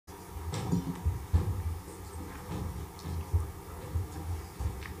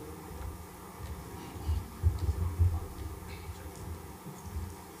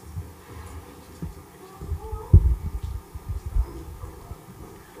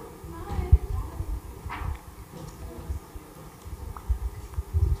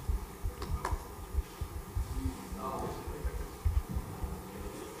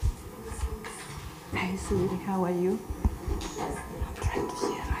sweetie. How are you? I'm trying to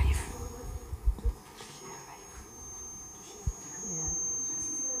share life. Yeah.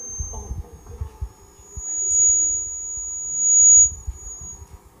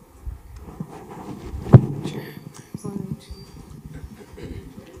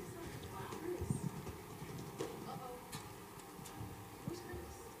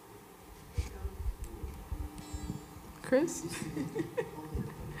 Chris?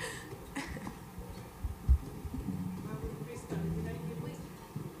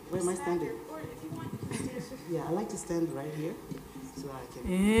 Where am I standing? Yeah, I like to stand right here so I can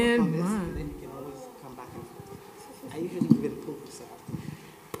And work on this, and then you can always come back and forth. I usually even pull this up.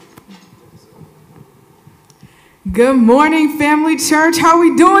 Good morning, Family Church. How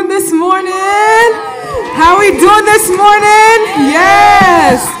we doing this morning? How we doing this morning?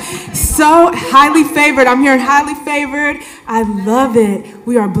 Yes. So highly favored. I'm here highly favored. I love it.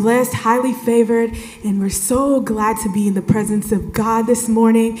 We are blessed, highly favored, and we're so glad to be in the presence of God this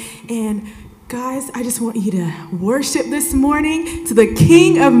morning. And guys, I just want you to worship this morning to the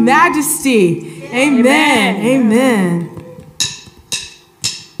King of Majesty. Amen. Amen.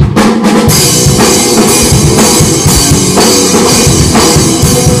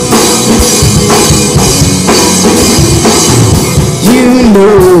 You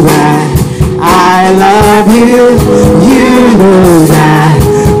know that I love you. You know that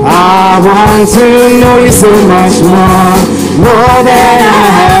I want to know you so much more than I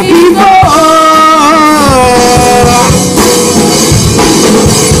have before.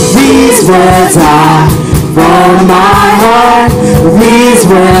 These words are from my heart. These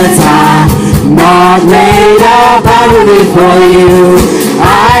words are not made up. I will live for you.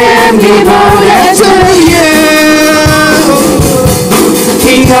 I am devoted to you.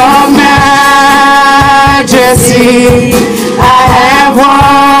 King of Majesty, I have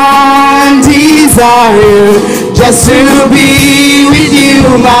one desire, just to be with you,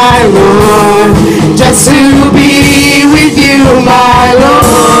 my Lord, just to be with you, my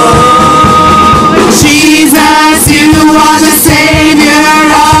Lord. Jesus, you are the Savior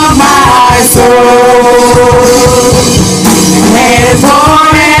of my soul, and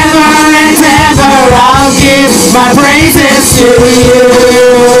forever and ever I'll give my praises to you.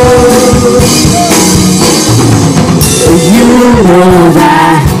 You know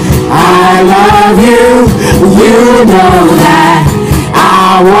that I love you. You know that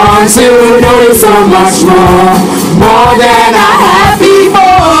I want to know you so much more than I have before.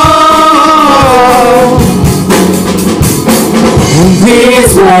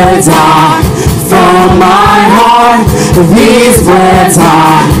 These words are from my heart. These words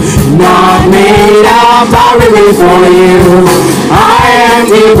are not made up. I really for you. I am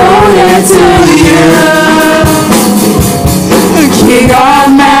devoted to you. King of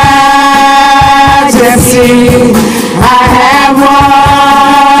Majesty, I have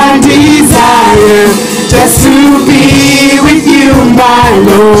one desire, just to be with you, my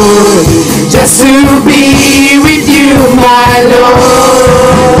Lord, just to be with you, my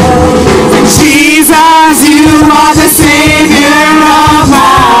Lord. Jesus, you are the Savior of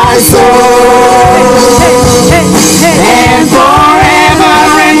my soul, and forever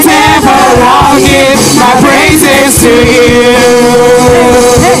and ever I'll give my praises to you.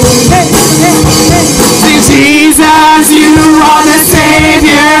 Jesus, you are the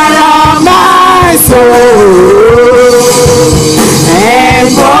Savior of my soul, and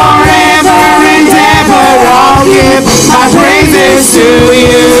forever and ever I'll give my praises to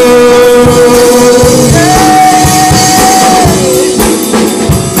you.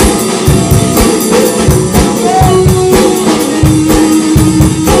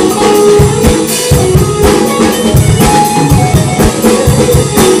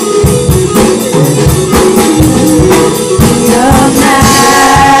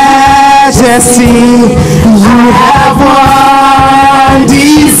 You have one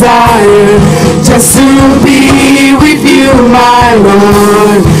desire, just to be with you, my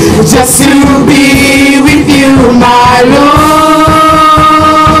Lord, just to be with you, my Lord.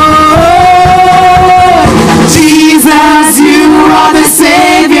 Jesus, you are the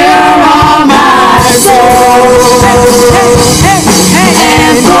Savior of my soul,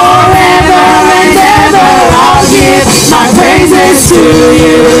 and forever and ever I'll give my praises to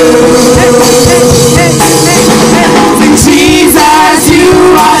you. Jesus, you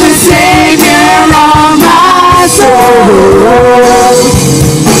are the Savior of my soul,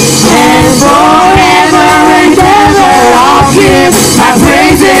 and forever and ever I'll give my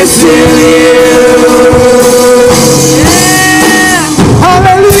praises to you. Yeah.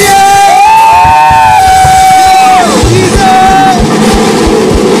 Hallelujah! Jesus!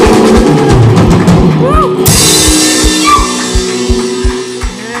 Woo!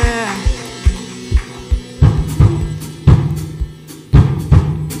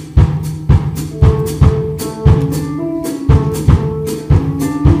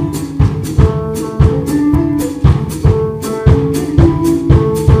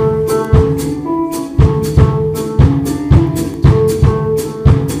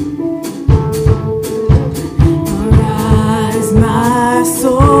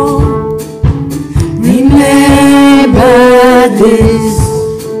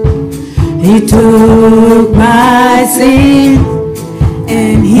 He took my sin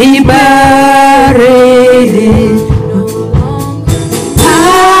and He buried it.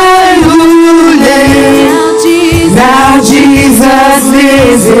 Now Jesus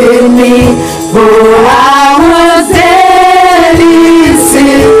lives in me, for I was dead in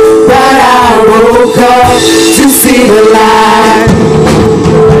sin, but I woke up to see the light.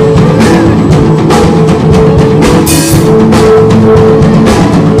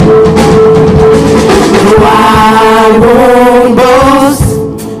 No, I won't boast,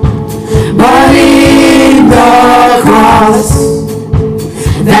 but in the cross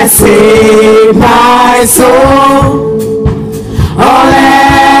that saved my soul. All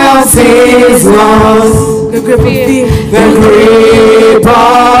else is lost. The grip of fear. The grip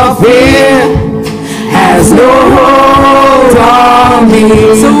of fear has no hold on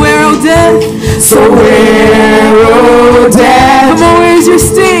me. So where, oh death? So where, oh death? Come on, where is your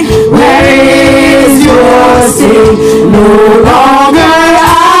sting? Where is your sting? No longer I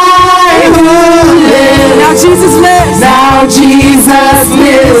who live. Now Jesus lives. Now Jesus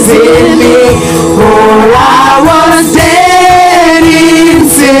lives in me. For I was dead in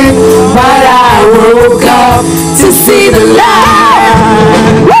sin, but I woke up to see the light.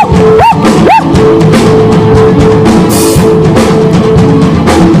 Woo, woo,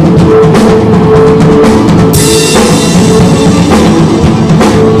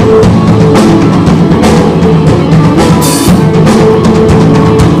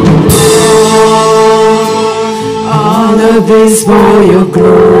 all of this for your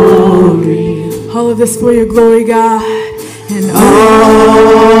glory. All of this for your glory, God. And all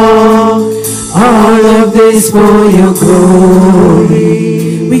of this for your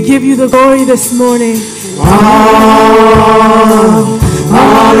glory. we give you the glory this morning. All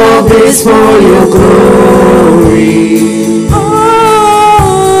of this for your glory.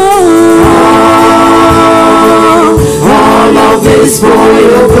 All of this for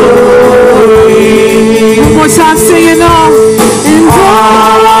your glory. One more time, singing on. And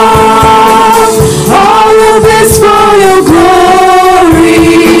all of this for your glory.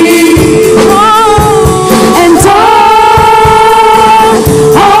 And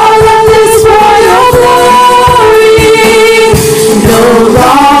all of this for your glory. No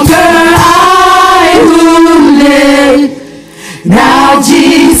longer I who live. Now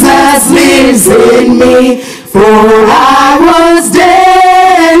Jesus lives in me. For I was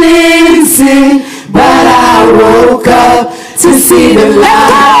dead in sin, but I woke up to see the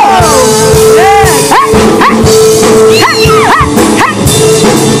light.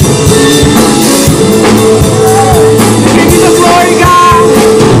 Give you the glory, God.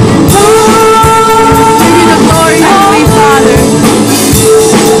 Give you the glory, Heavenly Father.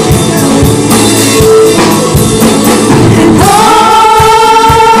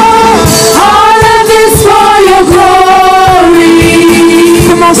 All of this for your glory.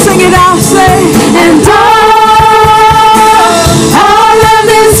 Come on, sing it out, say. And all of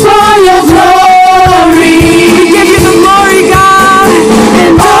this for your glory. We give you the glory, God.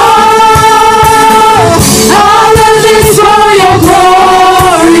 And all of this for your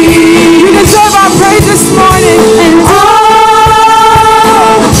glory. You deserve our praise this morning. And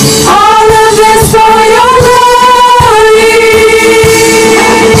all of this for your glory.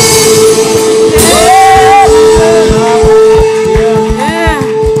 Yeah.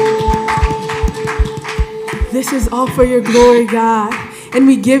 This is all for your glory, God. And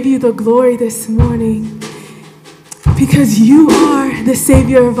we give you the glory this morning because you are the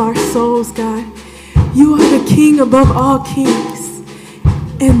Savior of our souls, God. You are the King above all kings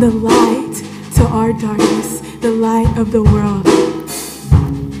and the light to our darkness, the light of the world.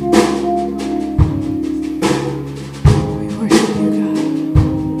 We worship you, God.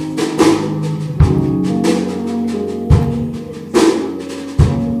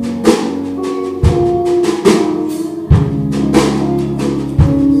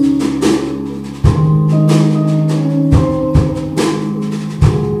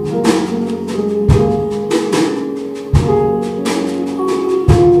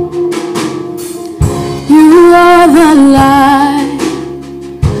 You are the light,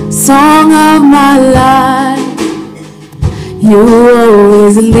 song of my life. You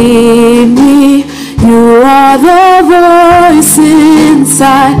always lead me. You are the voice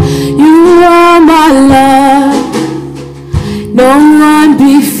inside. You are my love, no one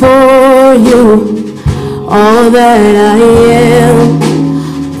before you. All that I am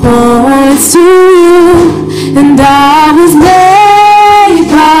points to you, and I was made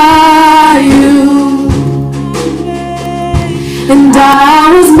by you. And I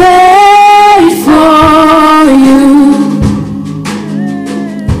was made for you.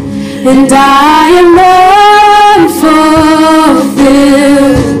 and I am unfulfilled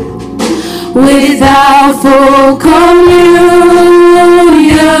without full communion.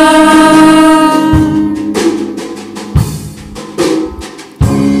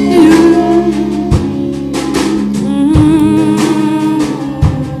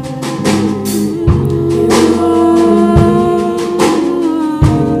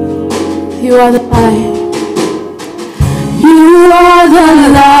 You are the light. You are the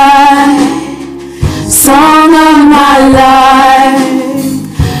light, song of my life.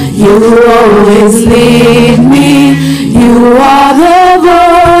 You always lead me. You are the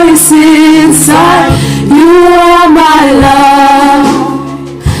voice inside. You are my love.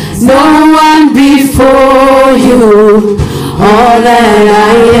 No one before you. All that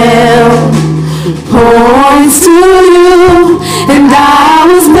I am points to you, and I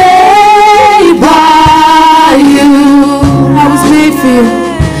was made by you. I was made for you,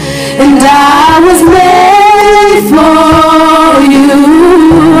 and I was made for you.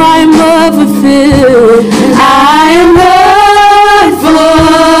 I am unfulfilled. I am unfulfilled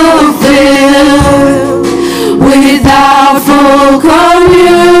without full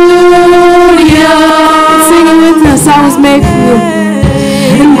communion. Sing it with us. I was made for you,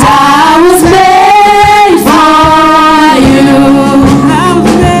 and I was made for you.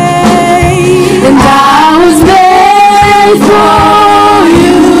 And I was made for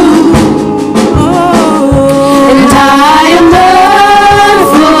you, and I am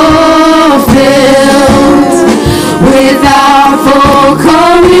unfulfilled without full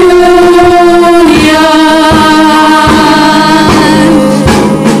communion.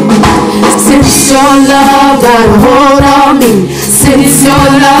 Since your love got a hold on me, since your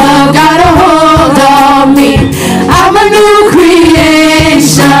love got a hold on me, I'm a new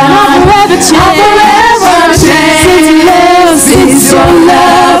creation. I'm forever changed. Since your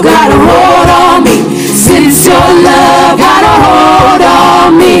love got a hold on me, since your love got a hold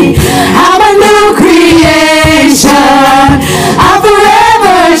on me, I'm a new creation. I'm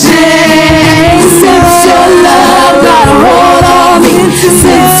forever changed. Since your love got a hold on me,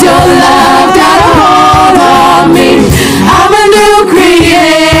 since your love got a hold on me, I'm a new creation.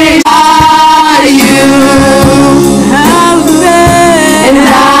 You, and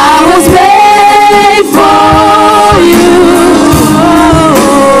I was made for you,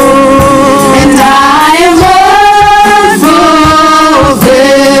 and I am unfulfilled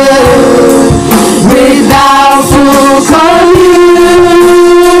without full communion.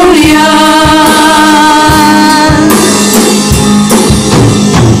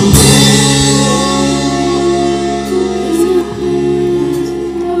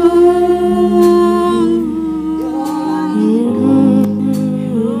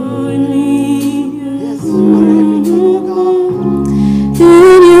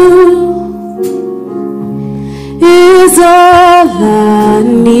 In you is all I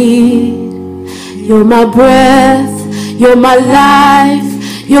need. You're my breath, you're my life,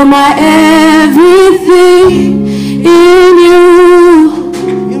 you're my everything. In you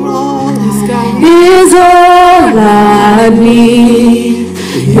is all I need.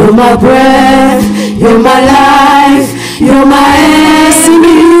 You're my breath, you're my life, you're my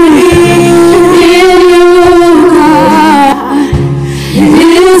everything. In you, God,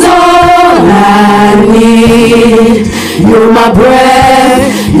 is all I need. You're my breath,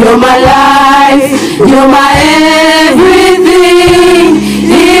 you're my life, you're my everything.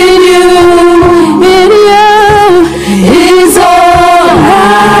 In you is all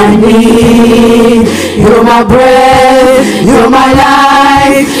I need. You're my breath, you're my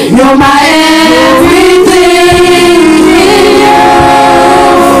life, you're my everything. In you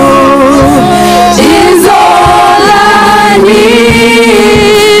is all I need.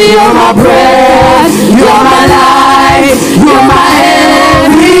 You're my breath, you're my life, you're my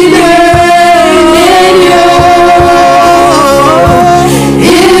everything. In you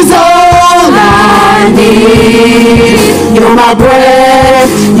is all I need. You're my breath,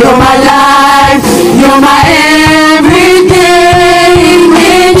 you're my life, you're my everything.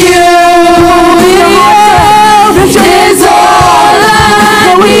 In you is all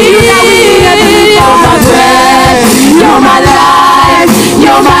I need. You're my breath, you're my life,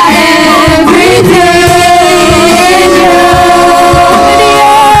 you're my everything. In you,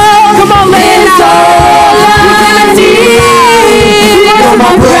 come on, it's all I need. You're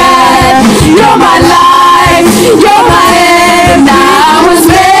my breath, you're my life, you're my and I was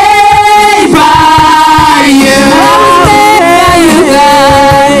made by you.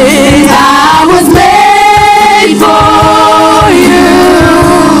 I was made for you,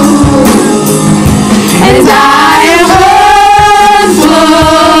 and I am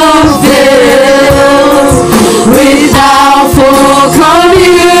unfulfilled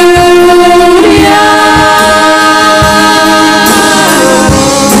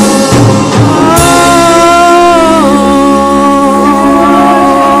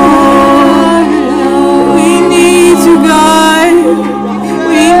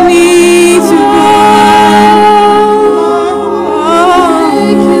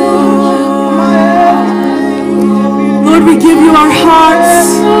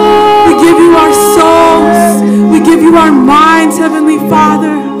our minds, Heavenly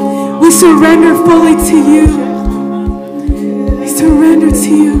Father. We surrender fully to you. We surrender to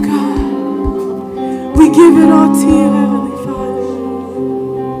you, God. We give it all to you, Heavenly Father.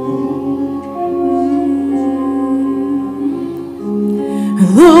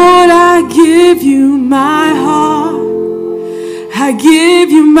 Lord, I give you my heart. I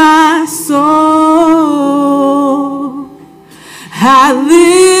give you my soul. I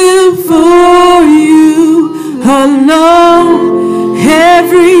live for you alone.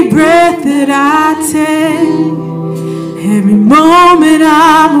 Every breath that I take, every moment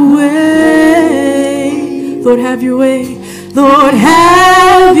I'm away. Lord, have your way. Lord,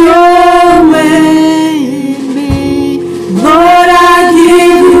 have your way in me. Lord, I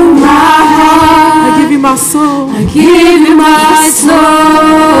give you my heart. I give you my soul. I give you my soul.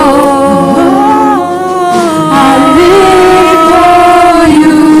 I live for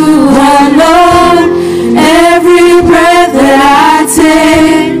you alone. Every breath that I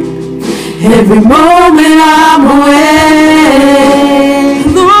take, every moment I'm away.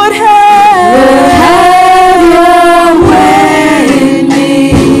 Lord, have your way in me.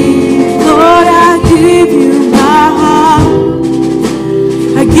 Lord, I give you my heart.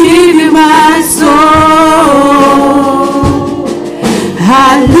 I give you my soul.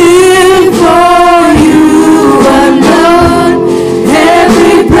 I live for you alone.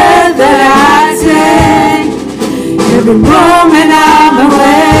 Every breath that I take, every moment I'm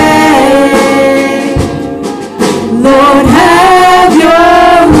away. Lord, have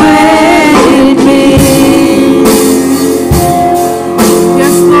your way in me.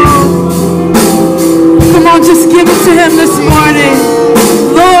 Yes, Lord. Come on, just give it to him this morning.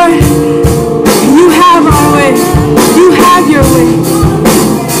 Lord, you have our way. You have your way.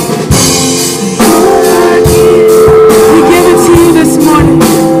 We give it to you this morning.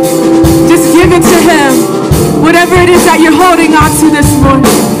 Just give it to him. Whatever it is that you're holding on to this morning,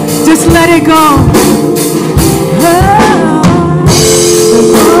 just let it go.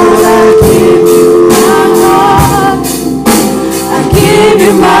 Lord, I give you my heart. I give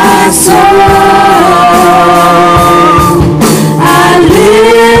you my soul. I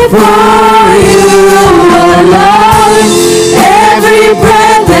live for you alone. Every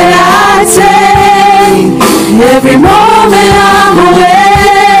breath that I take, every moment I'm away.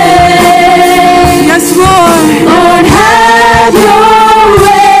 Yes, Lord. Lord, have your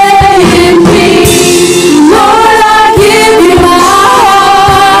way in me. Lord, I give you my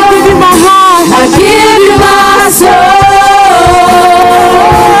heart. I give you my heart. I give you my soul.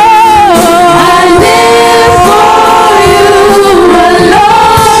 I live for you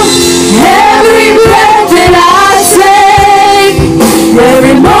alone. Every breath that I take,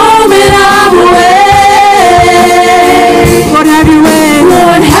 every moment I'm away. Lord, have your way.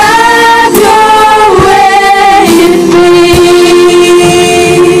 Lord, have your way in me.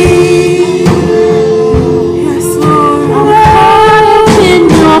 Yes, Lord. I'm in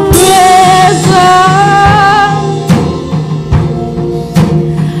your presence.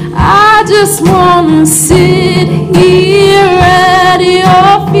 I just want to sit here at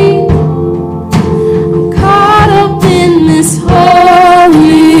your feet. I'm caught up in this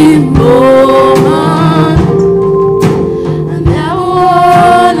holy moment. I never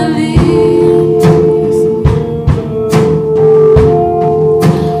want to leave.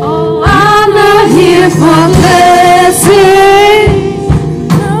 Oh, I'm not here for blessings.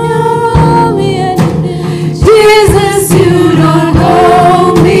 Jesus, you don't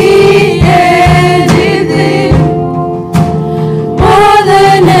owe me anything.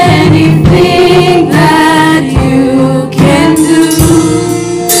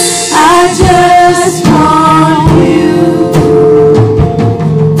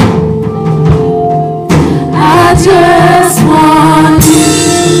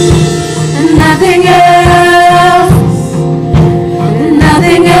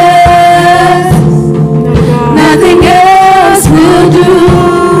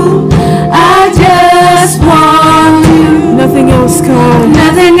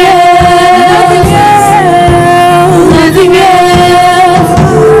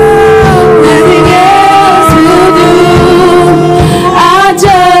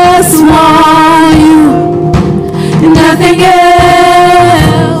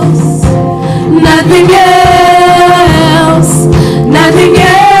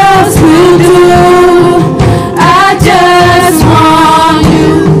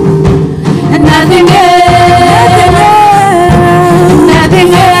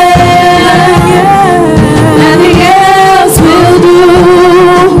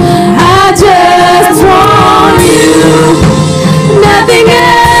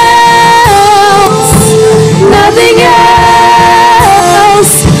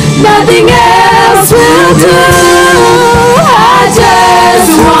 nothing else will do. I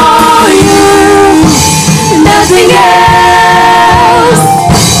just want you. Nothing else,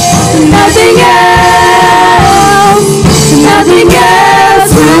 nothing else, nothing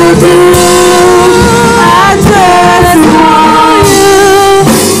else will do. I just want you.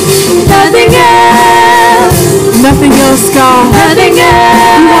 Nothing else, Nothing else, God. nothing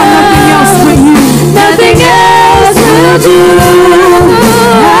else. We want nothing else but you. Nothing else will do.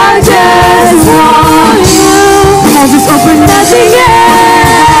 I just want you. Come on, just open your Nothing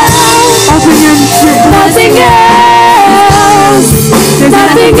else. Open your Nothing else.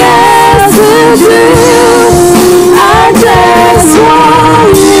 Nothing else will do. I just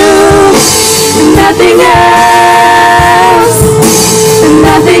want you. Nothing else.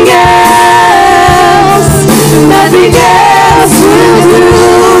 Nothing else. Nothing else will do.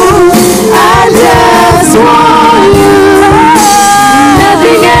 I just want you.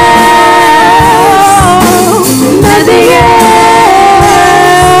 Nothing else. Nothing else.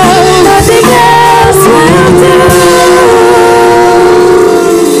 Nothing else will do.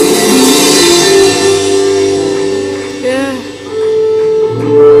 Yeah.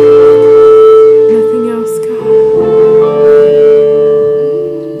 Nothing else, God.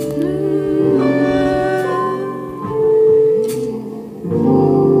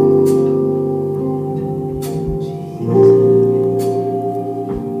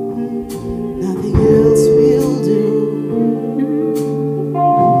 Nothing else will do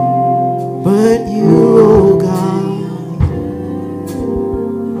but you, oh God.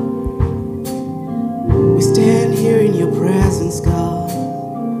 We stand here in your presence, God.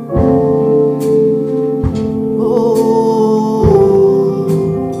 Oh,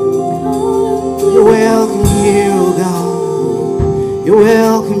 you're welcome here, oh God. You're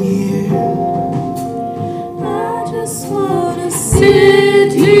welcome here. I just wanna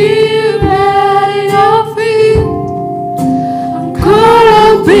sit here at your feet. I'm caught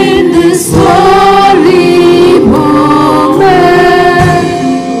up in this holy moment.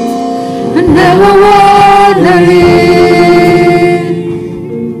 I never wanna leave.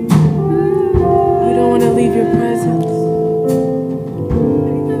 We don't want to leave your presence.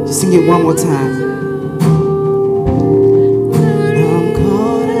 Just sing it one more time. I'm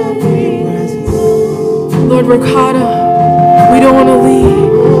caught up in your presence. Lord, we're caught up. We don't want to leave.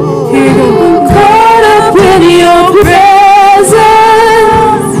 Here you go. Caught up in your presence.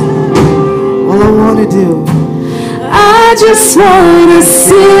 All I wanna do, I just wanna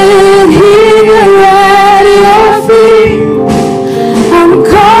sit here at your feet. I'm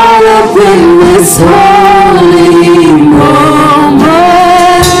caught up in this holy moment.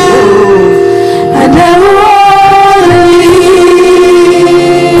 I never wanna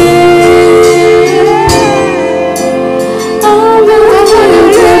leave. I'm gonna do the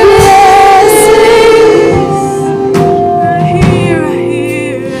blessings.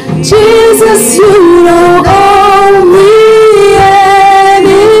 Jesus, you don't owe me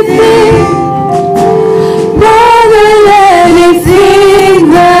anything more than anything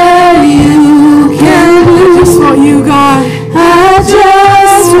that you can do. Just want you, God. I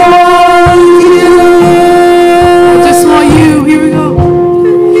just want you. I just want you. Here we go.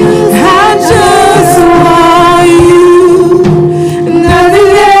 I just want you.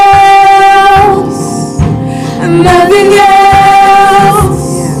 Nothing else. Nothing else.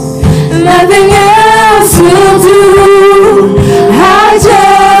 Nothing else will do. I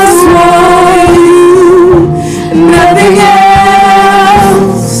just want you. Nothing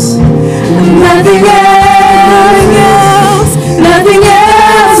else. Nothing else. Nothing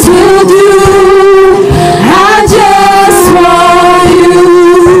else will do. I just want you.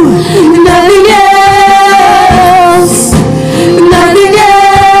 Nothing else. Nothing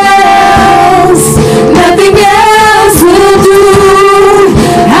else. Nothing else will do.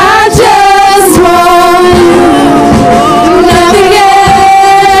 I just want you. Nothing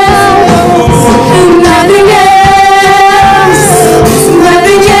else. Nothing else.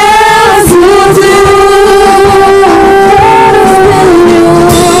 Nothing else will do.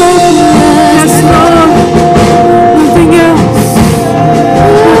 Yes, Lord. Nothing else.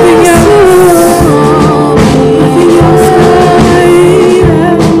 Nothing else. Nothing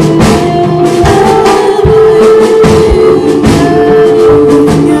else.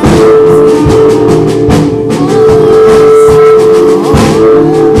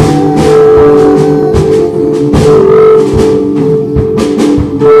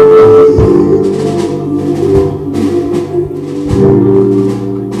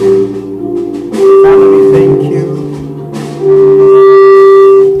 Father, we thank you.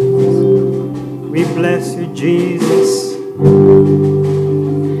 We bless you, Jesus.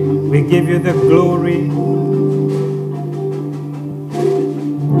 We give you the glory.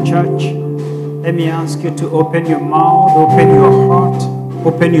 Church, let me ask you to open your mouth, open your heart,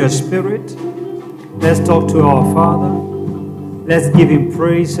 open your spirit. Let's talk to our Father. Let's give Him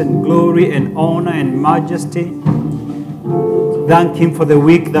praise and glory and honor and majesty. Thank Him for the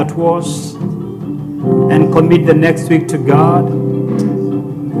week that was and commit the next week to God.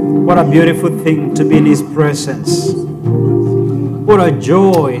 What a beautiful thing to be in His presence. What a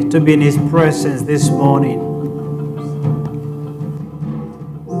joy to be in His presence this morning.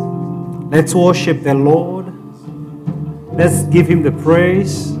 Let's worship the Lord. Let's give Him the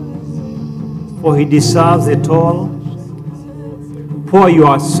praise, for He deserves it all. Pour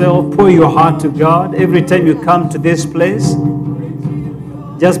yourself, pour your heart to God. Every time you come to this place,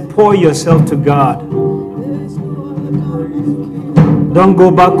 just pour yourself to God. Don't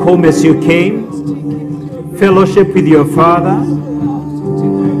go back home as you came. Fellowship with your Father.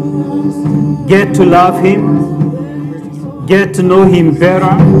 Get to love Him. Get to know Him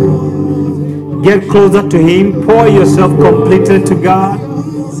better. Get closer to Him. Pour yourself completely to God.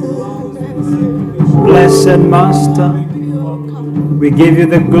 Blessed Master, we give you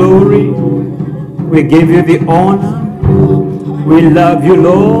the glory. We give you the honor. We love you,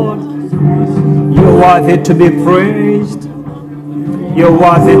 Lord. You're worthy to be praised. You're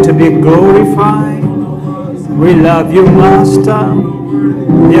worthy to be glorified. We love you, Master.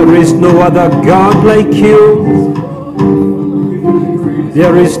 There is no other God like you.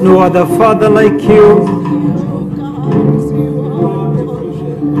 There is no other Father like you.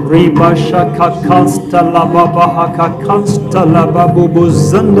 Riba shaka kansta la baba haka kansta la babu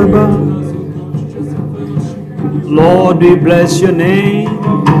zandaba. Lord, we bless your name.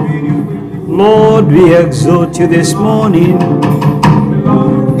 Lord, we exalt you this morning.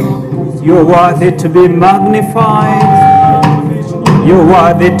 You're worthy to be magnified. You're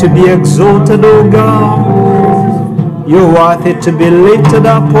worthy to be exalted, O God. You're worthy to be lifted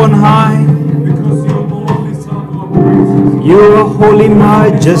up on high. Your holy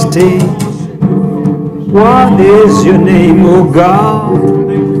majesty. Worthy is your name, O God.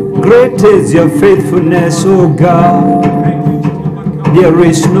 Great is your faithfulness, O God. There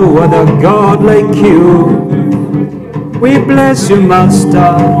is no other God like you. We bless you,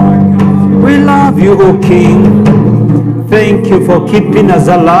 Master. We love you, O King. Thank you for keeping us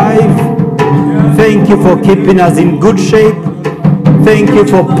alive. Thank you for keeping us in good shape. Thank you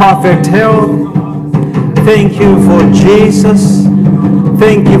for perfect health. Thank you for Jesus.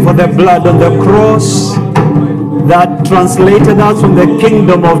 Thank you for the blood on the cross that translated us from the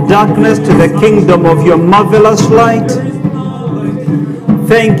kingdom of darkness to the kingdom of your marvelous light.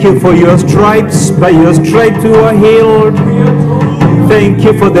 Thank you for your stripes. By your stripes we were healed. Thank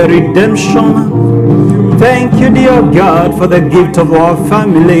you for the redemption. Thank you, dear God, for the gift of our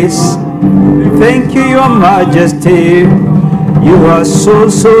families. Thank you, your majesty. You are so,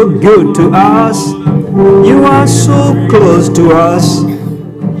 so good to us. You are so close to us.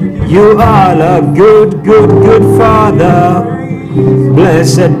 You are a good, good, good Father.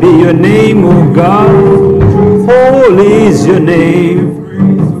 Blessed be your name, O God. Holy is your name.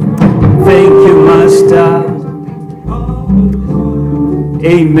 Thank you, Master.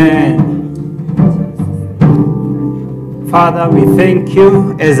 Amen. Father, we thank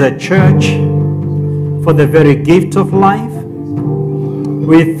you as a church for the very gift of life.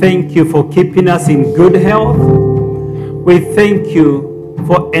 We thank you for keeping us in good health. We thank you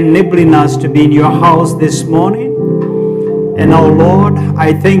for enabling us to be in your house this morning. And our Lord,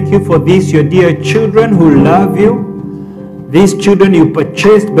 I thank you for these, your dear children who love you. These children you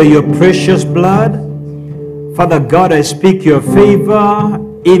purchased by your precious blood. Father God, I speak your favor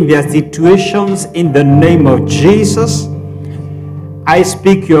in their situations in the name of Jesus. I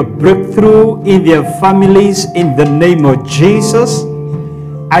speak your breakthrough in their families in the name of Jesus.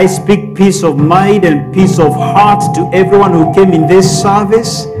 I speak peace of mind and peace of heart to everyone who came in this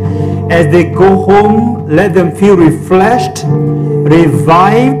service. As they go home, let them feel refreshed,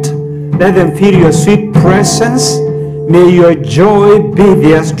 revived. Let them feel your sweet presence. May your joy be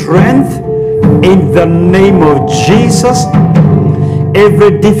their strength in the name of Jesus.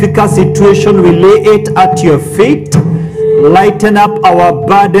 Every difficult situation, we lay it at your feet. Lighten up our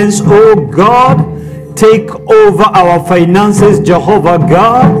burdens, oh God. Take over our finances, Jehovah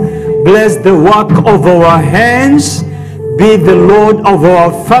God. Bless the work of our hands. Be the Lord of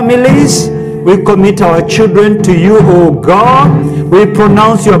our families. We commit our children to you, O God. We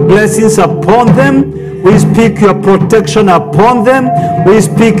pronounce your blessings upon them. We speak your protection upon them. We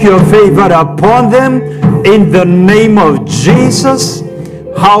speak your favor upon them. In the name of Jesus.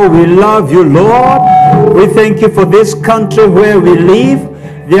 How we love you, Lord. We thank you for this country where we live.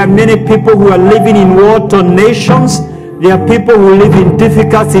 There are many people who are living in war-torn nations. There are people who live in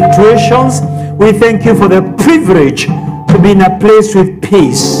difficult situations. We thank you for the privilege to be in a place with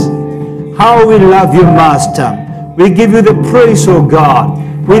peace. How we love you, Master. We give you the praise, oh God.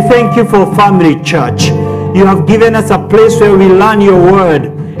 We thank you for Family Church. You have given us a place where we learn your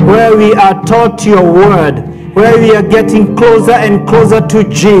word, where we are taught your word, where we are getting closer and closer to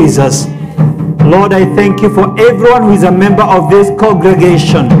Jesus. Lord, I thank you for everyone who is a member of this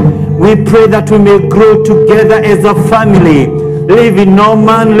congregation. We pray that we may grow together as a family, leaving no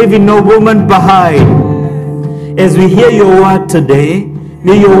man, leaving no woman behind. As we hear your word today,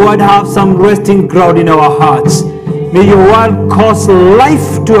 may your word have some resting ground in our hearts. May your word cause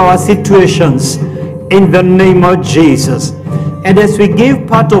life to our situations in the name of Jesus. And as we give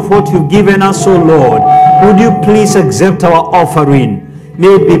part of what you've given us, O Lord, would you please accept our offering?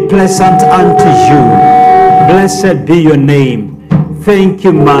 May it be pleasant unto you. Blessed be your name. Thank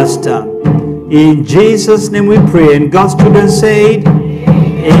you, Master. In Jesus' name we pray. And God's students said,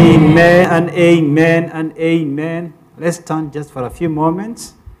 amen and amen and amen. Let's stand just for a few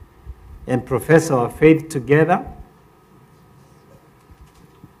moments and profess our faith together.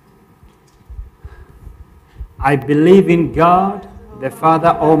 I believe in God, the Father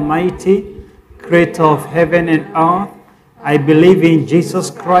Almighty, creator of heaven and earth. I believe in Jesus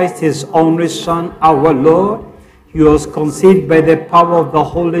Christ, his only Son, our Lord. He was conceived by the power of the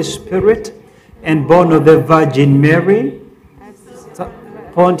Holy Spirit and born of the Virgin Mary.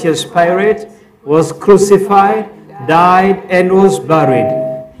 Pontius Pilate was crucified, died, and was buried.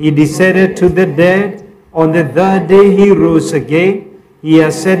 He descended to the dead. On the third day he rose again. He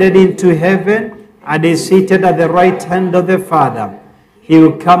ascended into heaven and is seated at the right hand of the Father. He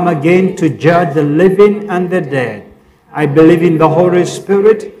will come again to judge the living and the dead. I believe in the Holy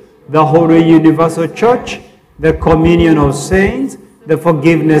Spirit, the Holy Universal Church, the communion of saints, the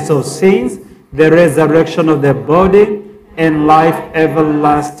forgiveness of sins, the resurrection of the body, and life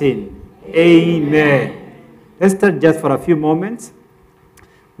everlasting. Amen. Let's start just for a few moments.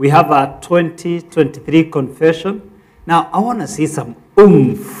 We have a 2023 confession. Now, I want to see some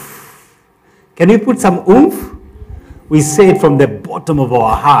oomph. Can we put some oomph? We say it from the bottom of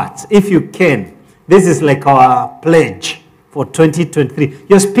our hearts. If you can, this is like our pledge for 2023.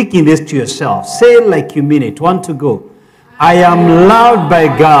 You're speaking this to yourself. Say it like you mean it. One to go. I am loved by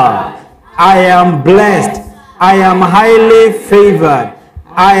God. I am blessed. I am highly favored.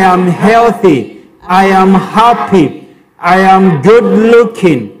 I am healthy. I am happy. I am good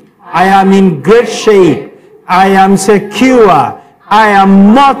looking. I am in great shape. I am secure. I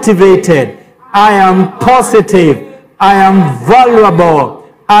am motivated. I am positive. I am valuable.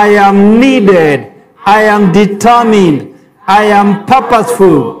 I am needed. I am determined. I am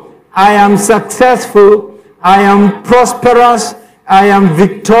purposeful. I am successful. I am prosperous. I am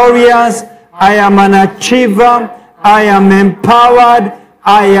victorious. I am an achiever. I am empowered.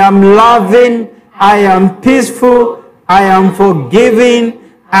 I am loving. I am peaceful. I am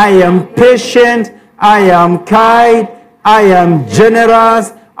forgiving. I am patient. I am kind. I am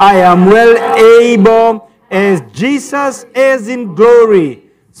generous. I am well able. As Jesus is in glory,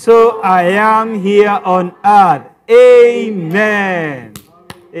 so I am here on earth. Amen.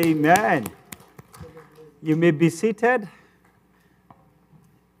 Amen. You may be seated.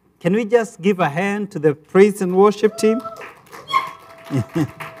 Can we just give a hand to the praise and worship team?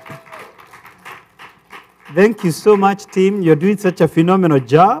 Thank you so much, team. You're doing such a phenomenal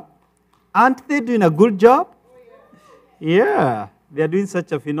job. Aren't they doing a good job? Yeah, they're doing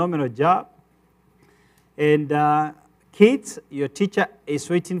such a phenomenal job. And kids, your teacher is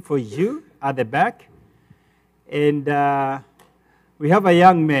waiting for you at the back. And we have a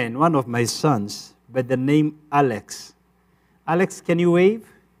young man, one of my sons, by the name Alex. Alex, can you wave?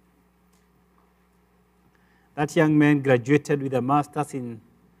 That young man graduated with a master's in,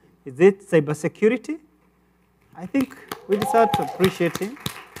 is it cybersecurity? I think we deserve to appreciate him.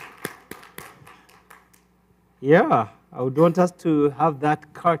 Yeah, I would want us to have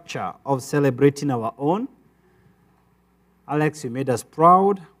that culture of celebrating our own. Alex, you made us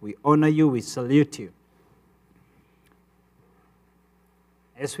proud. We honor you. We salute you.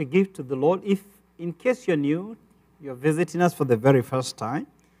 As we give to the Lord, if in case you're new, you're visiting us for the very first time,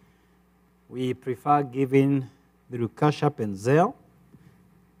 we prefer giving through Cash App and Zelle.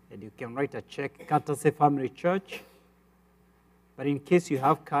 And you can write a check, Courtesy Family Church. But in case you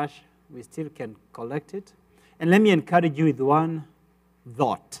have cash, we still can collect it. And let me encourage you with one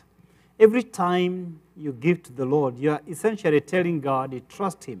thought. Every time you give to the Lord, you are essentially telling God you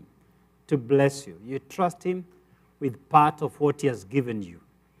trust him to bless you. You trust him with part of what he has given you.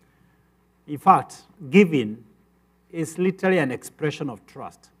 In fact, giving is literally an expression of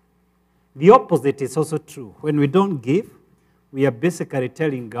trust. The opposite is also true. When we don't give, we are basically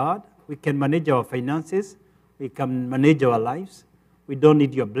telling God, we can manage our finances, we can manage our lives, we don't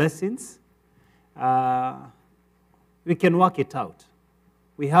need your blessings. We can work it out.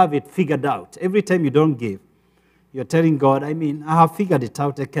 We have it figured out. Every time you don't give, you're telling God, I have figured it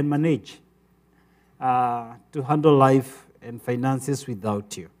out, I can manage to handle life and finances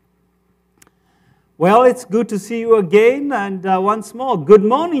without you. Well, it's good to see you again, and once more, good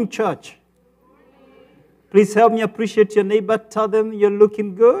morning, church. Please help me appreciate your neighbor. Tell them you're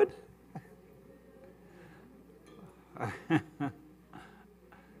looking good.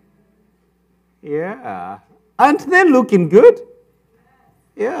 Yeah. Aren't they looking good?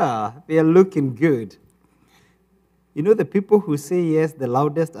 Yeah, they are looking good. You know, the people who say yes the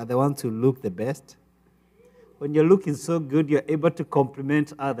loudest are the ones who look the best. When you're looking so good, you're able to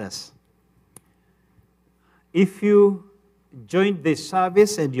compliment others. If you joined this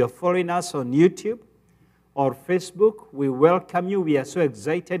service and you're following us on YouTube or Facebook, we welcome you. We are so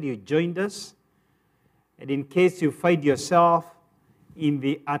excited you joined us. And in case you find yourself in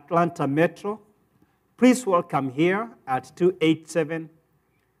the Atlanta metro, please welcome here at 287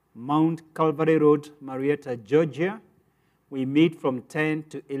 Mount Calvary Road, Marietta, Georgia. We meet from 10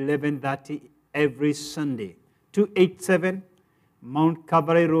 to 11:30 every Sunday. 287 Mount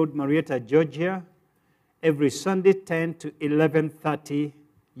Calvary Road, Marietta, Georgia. Every Sunday, 10 to 11:30,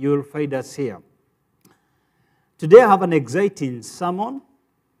 you'll find us here. Today I have an exciting sermon.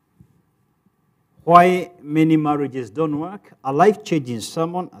 Why many marriages don't work. A life-changing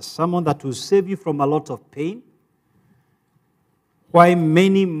sermon, a sermon that will save you from a lot of pain. Why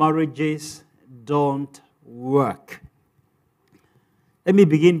many marriages don't work. Let me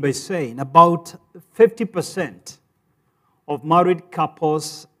begin by saying about 50% of married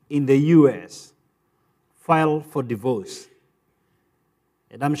couples in the U.S. file for divorce.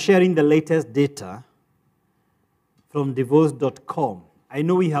 And I'm sharing the latest data from divorce.com. I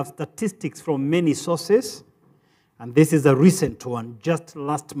know we have statistics from many sources, and this is a recent one, just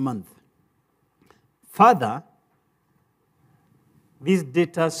last month. Further, these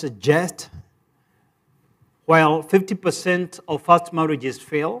data suggest while 50% of first marriages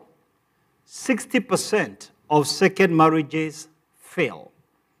fail, 60% of second marriages fail.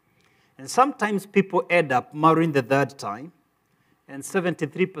 And sometimes people end up marrying the third time, and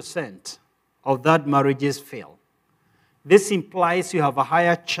 73% of that marriages fail. This implies you have a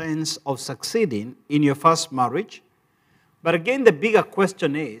higher chance of succeeding in your first marriage. But again, the bigger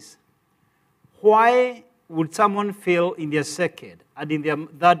question is, why would someone fail in their second and in their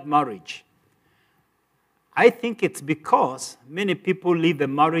third marriage? I think it's because many people leave the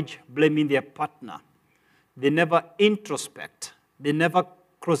marriage blaming their partner. They never introspect. They never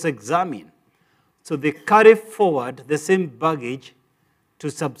cross-examine. So they carry forward the same baggage to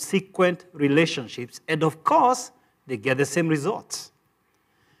subsequent relationships. And of course, they get the same results.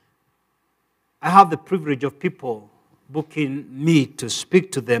 I have the privilege of people booking me to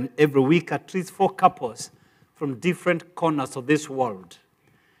speak to them every week, at least 4 couples from different corners of this world.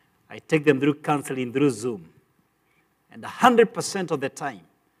 I take them through counseling through Zoom. And 100% of the time,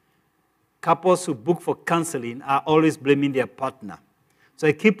 couples who book for counseling are always blaming their partner. So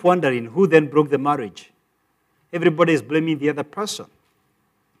I keep wondering who then broke the marriage. Everybody is blaming the other person.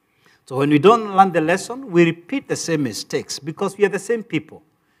 So when we don't learn the lesson, we repeat the same mistakes because we are the same people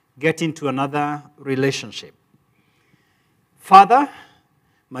get into another relationship. Further,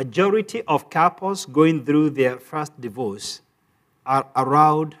 majority of couples going through their first divorce are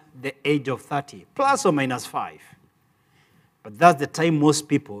around the age of 30, plus or minus 5. But that's the time most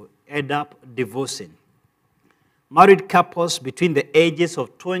people end up divorcing. Married couples between the ages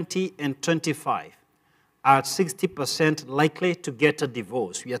of 20 and 25 are 60% likely to get a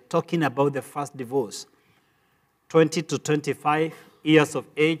divorce. We are talking about the first divorce. 20 to 25 years of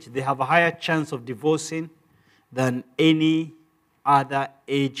age, they have a higher chance of divorcing than any other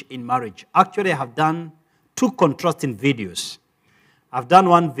age in marriage. Actually, I have done 2 contrasting videos. I've done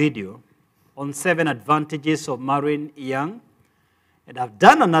one video on 7 advantages of marrying young, and I've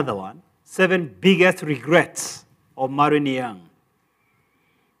done another one, 7 biggest regrets of marrying young.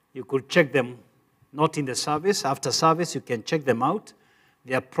 You could check them, not in the service. After service, you can check them out.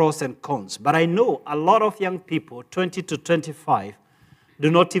 There are pros and cons. But I know a lot of young people, 20 to 25,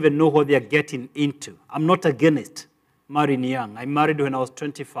 do not even know what they are getting into. I'm not against marrying young. I married when I was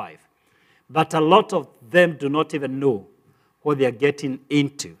 25. But a lot of them do not even know what they are getting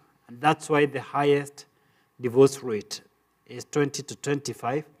into. And that's why the highest divorce rate is 20 to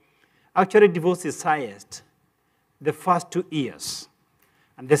 25. Actually, divorce is highest the first 2 years.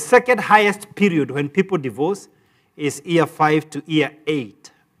 And the second highest period when people divorce is year 5 to year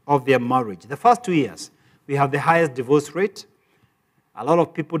 8 of their marriage. The first 2 years, we have the highest divorce rate. A lot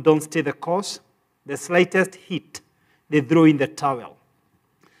of people don't stay the course. The slightest hit, they throw in the towel.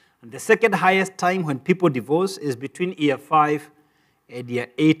 And the second highest time when people divorce is between year 5 and year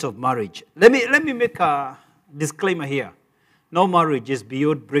 8 of marriage. Let me make a disclaimer here. No marriage is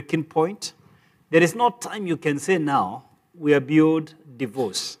beyond breaking point. There is no time you can say now we are beyond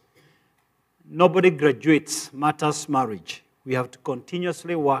divorce. Nobody graduates matters marriage. We have to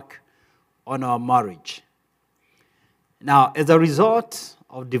continuously work on our marriage. Now, as a result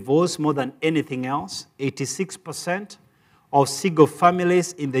of divorce more than anything else, 86% of single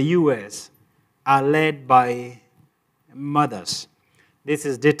families in the U.S. are led by mothers. This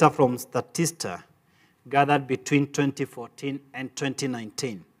is data from Statista, gathered between 2014 and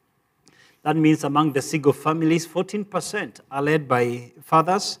 2019. That means among the single families, 14% are led by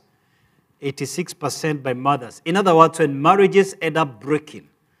fathers, 86% by mothers. In other words, when marriages end up breaking,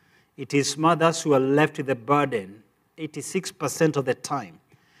 it is mothers who are left with the burden 86% of the time.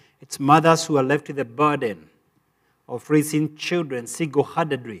 It's mothers who are left with the burden of raising children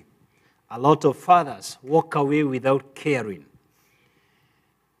single-handedly. A lot of fathers walk away without caring.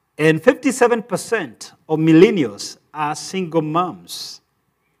 And 57% of millennials are single moms.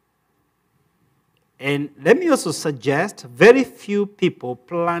 And let me also suggest very few people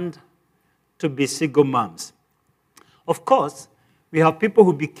planned to be single moms. Of course, we have people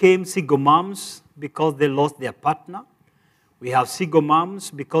who became single moms because they lost their partner. We have single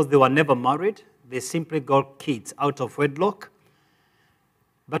moms because they were never married. They simply got kids out of wedlock.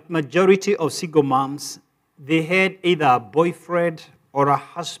 But majority of single moms, they had either a boyfriend or a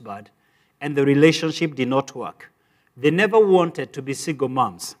husband, and the relationship did not work. They never wanted to be single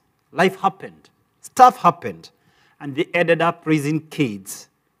moms. Life happened. Stuff happened. And they ended up raising kids,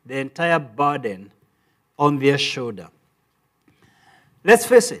 the entire burden on their shoulder. Let's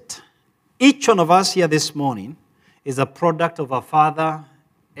face it. Each one of us here this morning is a product of a father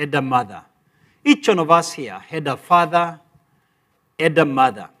and a mother. Each one of us here had a father and a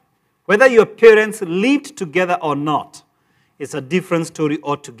mother. Whether your parents lived together or not, it's a different story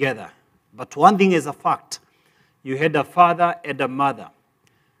altogether. But one thing is a fact. You had a father and a mother.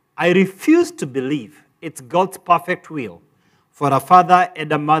 I refuse to believe it's God's perfect will for a father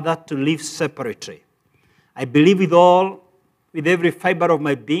and a mother to live separately. I believe with every fiber of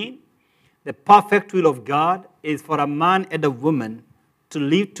my being, the perfect will of God is for a man and a woman to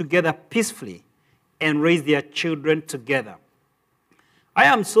live together peacefully and raise their children together. I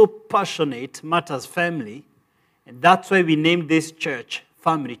am so passionate, matters family, and that's why we named this church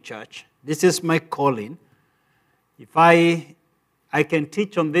Family Church. This is my calling. If I can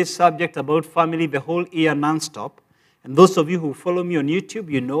teach on this subject about family the whole year nonstop, and those of you who follow me on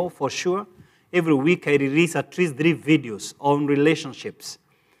YouTube, you know for sure, every week I release at least 3 videos on relationships.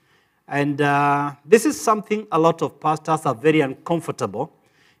 And this is something a lot of pastors are very uncomfortable.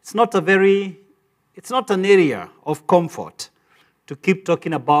 It's not an area of comfort to keep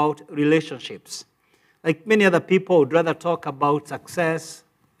talking about relationships. Like many other people would rather talk about success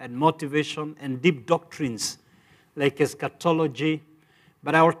and motivation and deep doctrines like eschatology.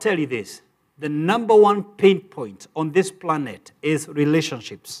 But I will tell you this, the number one pain point on this planet is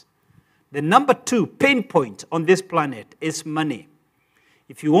relationships. The number 2 pain point on this planet is money.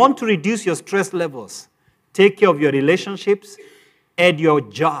 If you want to reduce your stress levels, take care of your relationships and your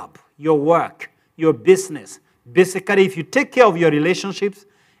job, your work, your business. Basically, if you take care of your relationships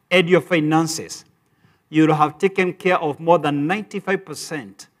and your finances, you will have taken care of more than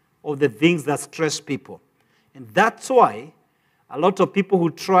 95% of the things that stress people. And that's why a lot of people who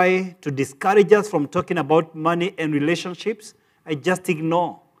try to discourage us from talking about money and relationships, I just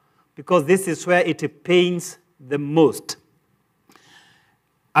ignore, because this is where it pains the most.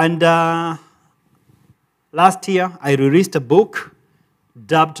 And last year, I released a book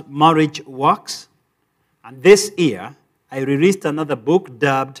dubbed Marriage Works. And this year, I released another book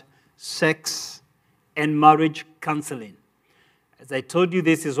dubbed Sex and Marriage Counseling. As I told you,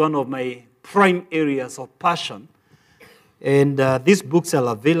 this is one of my prime areas of passion. And these books are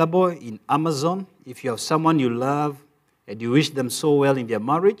available in Amazon. If you have someone you love and you wish them so well in their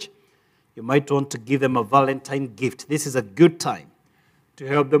marriage, you might want to give them a Valentine gift. This is a good time to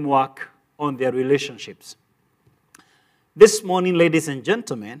help them work on their relationships. This morning, ladies and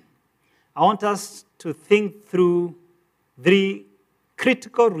gentlemen, I want us to think through 3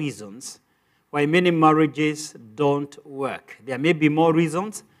 critical reasons why many marriages don't work. There may be more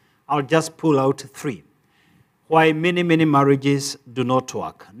reasons. I'll just pull out 3. Why many marriages do not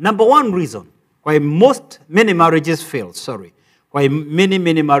work. Number 1 reason why many marriages fail. Why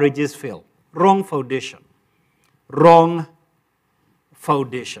many marriages fail. Wrong foundation. wrong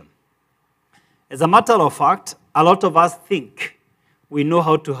foundation. As a matter of fact, a lot of us think we know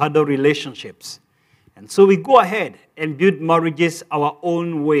how to handle relationships. And so we go ahead and build marriages our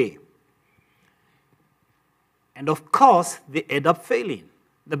own way. And of course, they end up failing.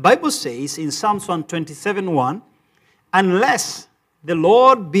 The Bible says in Psalms 127:1, unless the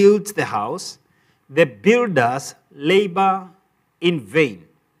Lord builds the house, the builders labor in vain.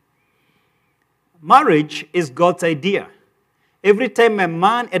 Marriage is God's idea. Every time a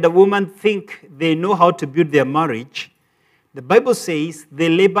man and a woman think they know how to build their marriage, the Bible says they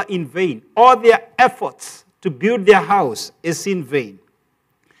labor in vain. All their efforts to build their house is in vain.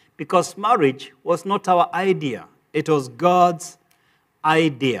 Because marriage was not our idea. It was God's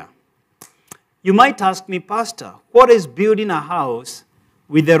idea. You might ask me, Pastor, what is building a house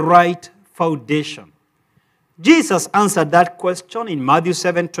with the right foundation? Jesus answered that question in Matthew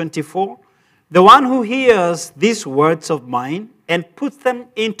 7:24. The one who hears these words of mine and puts them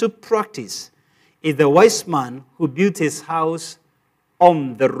into practice is the wise man who built his house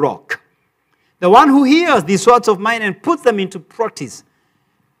on the rock. The one who hears these words of mine and puts them into practice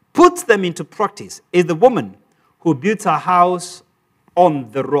is the woman who built her house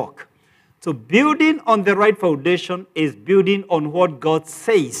on the rock. So building on the right foundation is building on what God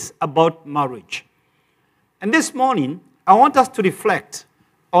says about marriage. And this morning, I want us to reflect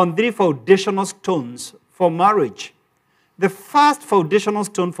on 3 foundational stones for marriage. The first foundational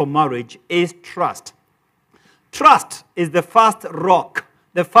stone for marriage is trust. Trust is the first rock,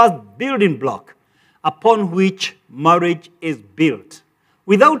 the first building block upon which marriage is built.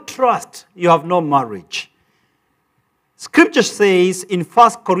 Without trust, you have no marriage. Scripture says in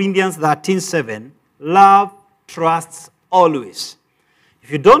 1 Corinthians 13:7, love trusts always.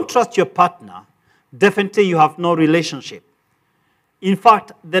 If you don't trust your partner, definitely you have no relationship. In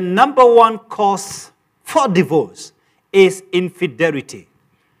fact, the number one cause for divorce is infidelity.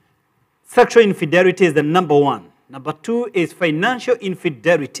 Sexual infidelity is the number one. Number 2 is financial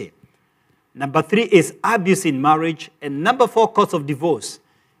infidelity. Number 3 is abuse in marriage. And number 4 cause of divorce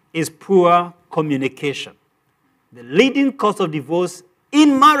is poor communication. The leading cause of divorce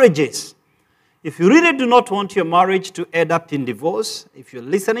in marriages. If you really do not want your marriage to end up in divorce, if you're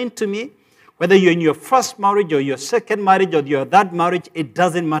listening to me, whether you're in your first marriage or your second marriage or your third marriage, it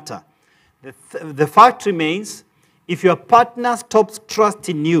doesn't matter. The fact remains, if your partner stops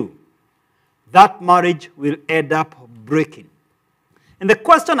trusting you, that marriage will end up breaking. And the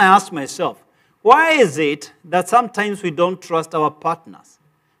question I ask myself, why is it that sometimes we don't trust our partners?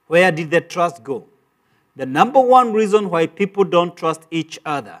 Where did the trust go? The number one reason why people don't trust each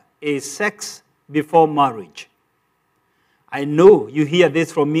other is sex before marriage. I know you hear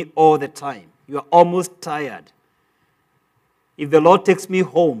this from me all the time. You are almost tired. If the Lord takes me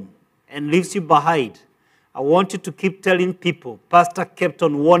home and leaves you behind, I want you to keep telling people, Pastor kept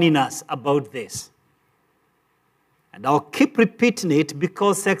on warning us about this. And I'll keep repeating it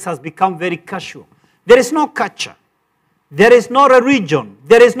because sex has become very casual. There is no culture. There is not a region.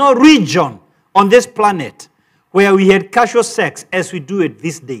 There is no region on this planet where we had casual sex as we do it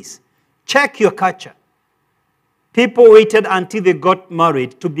these days. Check your culture. People waited until they got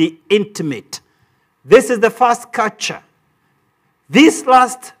married to be intimate. This is the first culture. These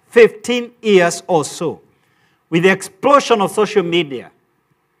last 15 years or so, with the explosion of social media,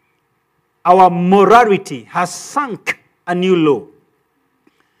 our morality has sunk a new low.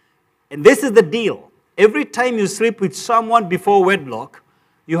 And this is the deal. Every time you sleep with someone before wedlock,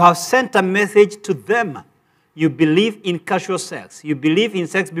 you have sent a message to them. You believe in casual sex. You believe in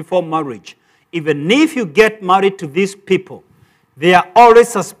sex before marriage. Even if you get married to these people, they are always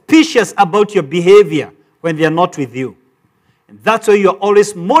suspicious about your behavior when they are not with you. And that's why you're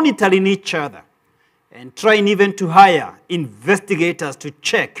always monitoring each other and trying even to hire investigators to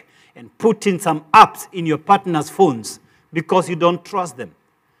check and put in some apps in your partner's phones because you don't trust them.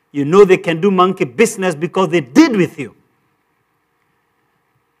 You know they can do monkey business because they did with you.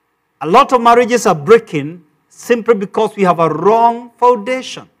 A lot of marriages are breaking simply because we have a wrong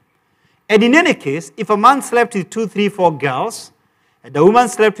foundation. And in any case, if a man slept with 2, 3, 4 girls, and a woman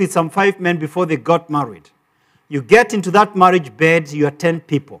slept with some 5 men before they got married, you get into that marriage bed, you are 10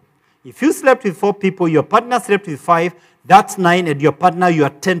 people. If you slept with 4 people, your partner slept with 5, that's 9, and your partner, you are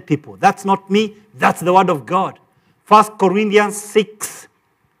 10 people. That's not me, that's the word of God. 1 Corinthians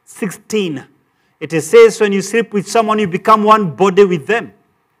 6:16. It says when you sleep with someone, you become one body with them.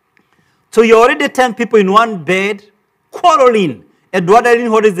 So you're already 10 people in one bed, quarreling and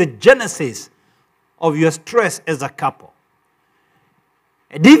wondering what is the genesis of your stress as a couple.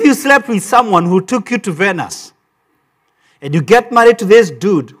 And if you slept with someone who took you to Venus, and you get married to this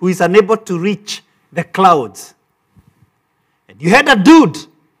dude who is unable to reach the clouds, You had a dude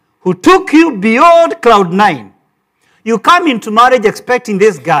who took you beyond cloud 9. You come into marriage expecting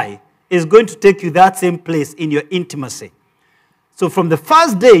this guy is going to take you that same place in your intimacy. So from the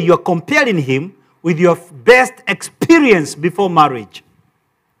first day, you're comparing him with your best experience before marriage.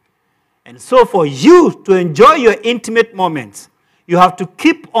 And so for you to enjoy your intimate moments, you have to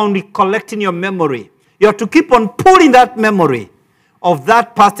keep on recollecting your memory. You have to keep on pulling that memory of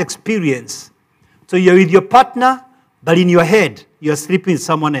that past experience. So you're with your partner, but in your head, you're sleeping with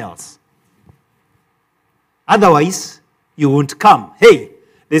someone else. Otherwise, you won't come. Hey,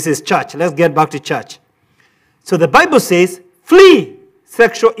 this is church. Let's get back to church. So the Bible says, flee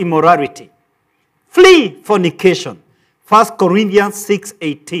sexual immorality. Flee fornication. 1 Corinthians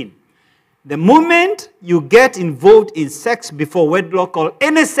 6:18. The moment you get involved in sex before wedlock or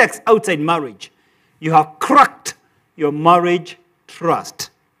any sex outside marriage, you have cracked your marriage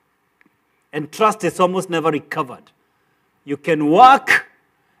trust. And trust is almost never recovered. You can work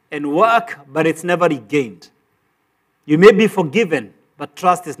and work, but it's never regained. You may be forgiven, but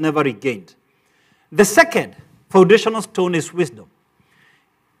trust is never regained. The second foundational stone is wisdom.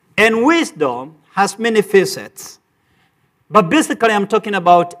 And wisdom has many facets. But basically, I'm talking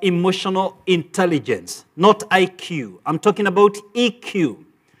about emotional intelligence, not IQ. I'm talking about EQ,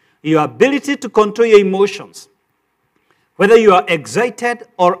 your ability to control your emotions. Whether you are excited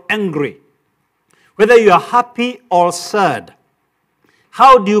or angry, whether you are happy or sad,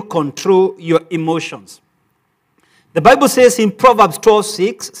 how do you control your emotions? The Bible says in Proverbs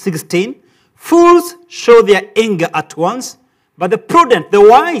 12:16, fools show their anger at once, but the prudent, the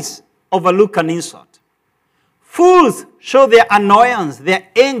wise, overlook an insult. Fools show their annoyance, their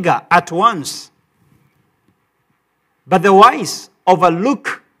anger at once. But the wise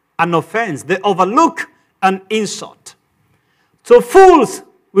overlook an offense. They overlook an insult. So fools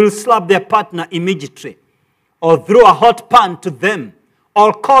will slap their partner immediately, or throw a hot pan to them,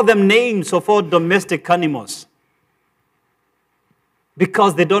 or call them names of all domestic animals,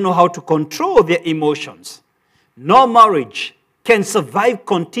 because they don't know how to control their emotions. No marriage can survive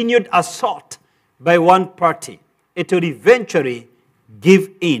continued assault by one party. It will eventually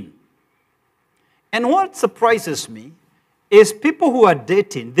give in. And what surprises me is people who are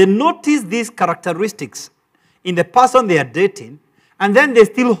dating, they notice these characteristics in the person they are dating, and then they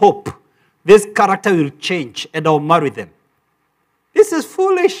still hope this character will change and I'll marry them. This is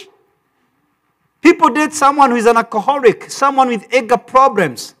foolish. People date someone who is an alcoholic, someone with anger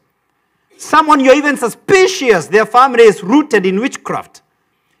problems, someone you're even suspicious their family is rooted in witchcraft,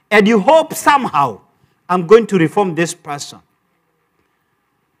 and you hope somehow, I'm going to reform this person.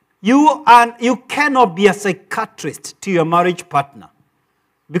 You cannot be a psychiatrist to your marriage partner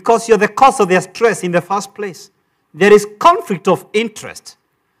because you're the cause of their stress in the first place. There is conflict of interest.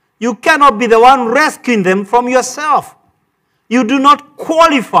 You cannot be the one rescuing them from yourself. You do not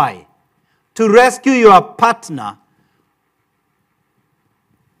qualify to rescue your partner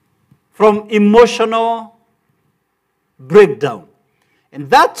from emotional breakdown. And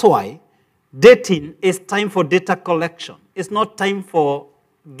that's why dating is time for data collection. It's not time for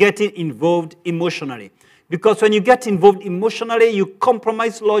getting involved emotionally. Because when you get involved emotionally, you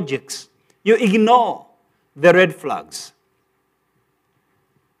compromise logics. You ignore the red flags.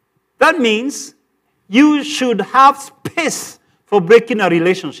 That means you should have space for breaking a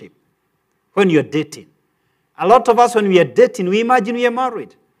relationship when you're dating. A lot of us, when we are dating, we imagine we are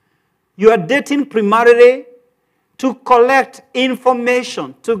married. You are dating primarily to collect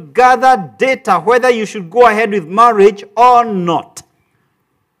information, to gather data, whether you should go ahead with marriage or not.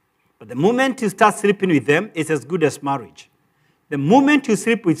 But the moment you start sleeping with them, it's as good as marriage. The moment you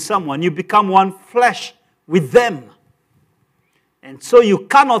sleep with someone, you become one flesh with them. And so you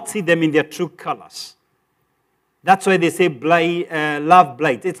cannot see them in their true colors. That's why they say love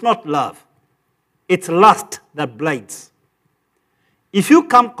blights. It's not love. It's lust that blights. If you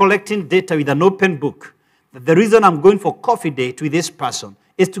come collecting data with an open book, that the reason I'm going for coffee date with this person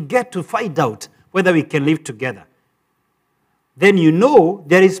is to get to find out whether we can live together, then you know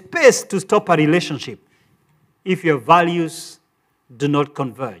there is space to stop a relationship if your values do not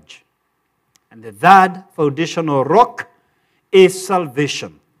converge. And the third foundational rock is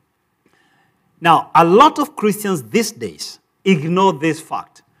salvation. Now, a lot of Christians these days ignore this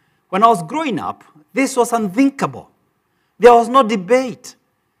fact. When I was growing up, this was unthinkable. There was no debate.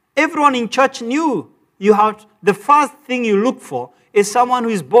 Everyone in church knew the first thing you look for is someone who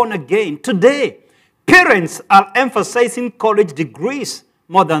is born again. Today, parents are emphasizing college degrees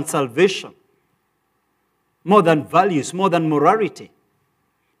more than salvation, more than values, more than morality.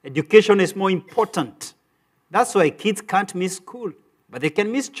 Education is more important. That's why kids can't miss school, but they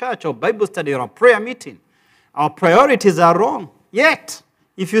can miss church or Bible study or a prayer meeting. Our priorities are wrong. Yet,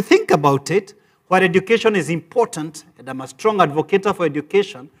 if you think about it, while education is important, and I'm a strong advocate for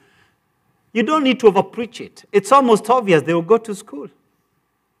education, you don't need to overpreach it. It's almost obvious they will go to school.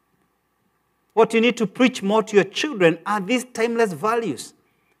 What you need to preach more to your children are these timeless values.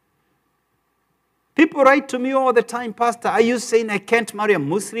 People write to me all the time, Pastor, are you saying I can't marry a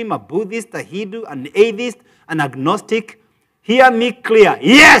Muslim, a Buddhist, a Hindu, an atheist, an agnostic? Hear me clear.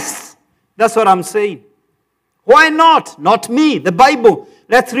 Yes! That's what I'm saying. Why not? Not me, the Bible.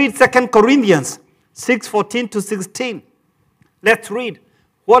 Let's read 2 Corinthians 6:14 to 16. Let's read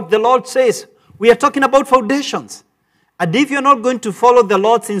what the Lord says. We are talking about foundations. And if you're not going to follow the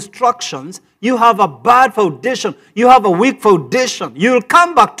Lord's instructions, you have a bad foundation. You have a weak foundation. You will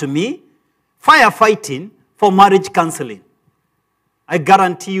come back to me firefighting for marriage counseling. I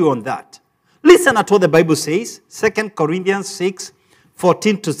guarantee you on that. Listen at what the Bible says. 2 Corinthians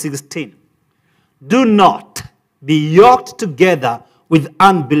 6:14 to 16. Do not be yoked together with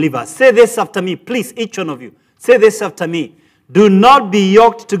unbelievers. Say this after me, please, each one of you. Say this after me. Do not be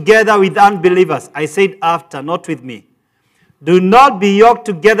yoked together with unbelievers. I said after, not with me. Do not be yoked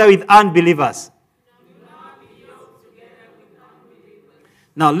together with unbelievers.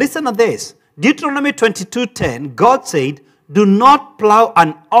 Now listen to this. Deuteronomy 22:10, God said, do not plow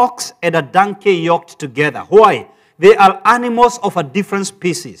an ox and a donkey yoked together. Why? They are animals of a different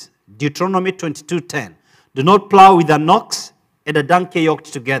species. Deuteronomy 22:10. Do not plow with an ox and a donkey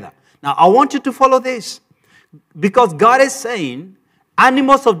yoked together. Now, I want you to follow this. Because God is saying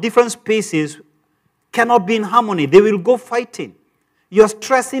animals of different species cannot be in harmony. They will go fighting. You're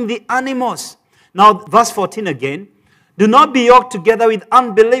stressing the animals. Now, verse 14 again. Do not be yoked together with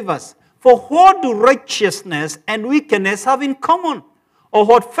unbelievers. For what do righteousness and wickedness have in common? Or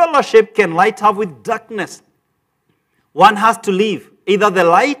what fellowship can light have with darkness? One has to leave, either the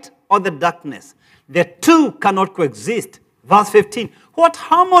light or the darkness. The two cannot coexist. Verse 15. What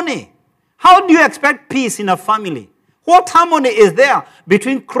harmony? How do you expect peace in a family? What harmony is there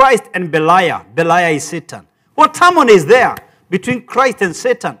between Christ and Belial? Belial is Satan. What harmony is there between Christ and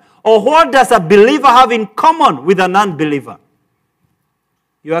Satan? Or what does a believer have in common with an unbeliever?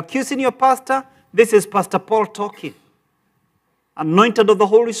 You're accusing your pastor? This is Pastor Paul talking. Anointed of the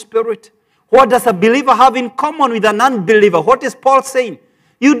Holy Spirit. What does a believer have in common with an unbeliever? What is Paul saying?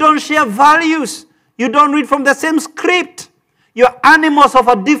 You don't share values. You don't read from the same script. You're animals of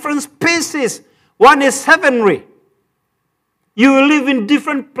a different species. One is heavenly. You will live in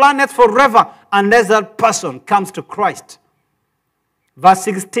different planets forever unless that person comes to Christ. Verse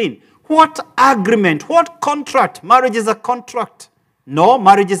 16. What agreement? What contract? Marriage is a contract. No,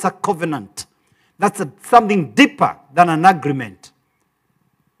 marriage is a covenant. That's something deeper than an agreement.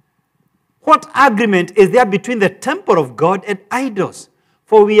 What agreement is there between the temple of God and idols?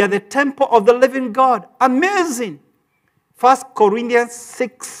 For we are the temple of the living God. Amazing. 1 Corinthians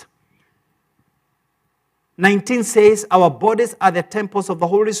 6:19 says, our bodies are the temples of the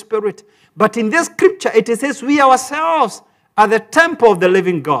Holy Spirit. But in this scripture, it says, we ourselves are the temple of the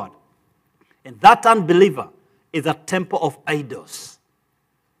living God. And that unbeliever is a temple of idols.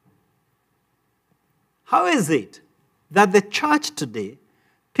 How is it that the church today,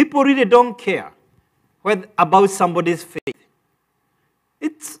 people really don't care about somebody's faith?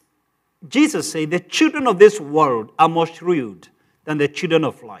 Jesus said, the children of this world are more shrewd than the children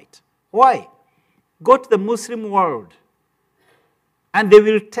of light. Why? Go to the Muslim world, and they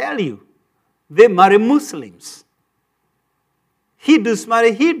will tell you they marry Muslims. Hindus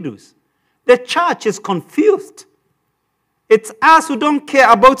marry Hindus. The church is confused. It's us who don't care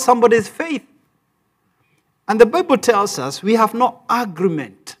about somebody's faith. And the Bible tells us we have no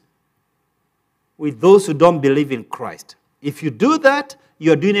agreement with those who don't believe in Christ. If you do that,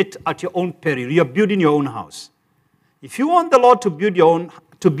 you're doing it at your own peril. You're building your own house. If you want the Lord to build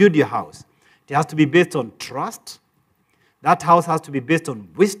your house, it has to be based on trust. That house has to be based on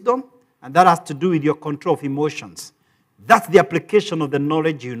wisdom, and that has to do with your control of emotions. That's the application of the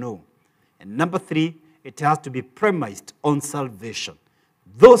knowledge you know. And number 3, it has to be premised on salvation.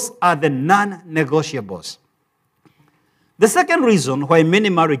 Those are the non-negotiables. The second reason why many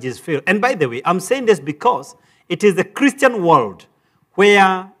marriages fail, and by the way, I'm saying this because it is the Christian world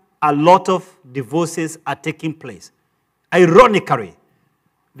where a lot of divorces are taking place. Ironically,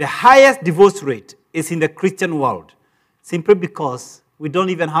 the highest divorce rate is in the Christian world, simply because we don't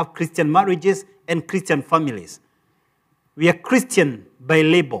even have Christian marriages and Christian families. We are Christian by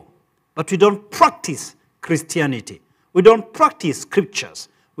label, but we don't practice Christianity. We don't practice scriptures.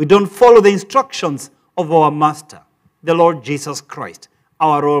 We don't follow the instructions of our Master, the Lord Jesus Christ,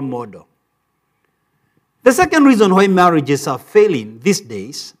 our role model. The second reason why marriages are failing these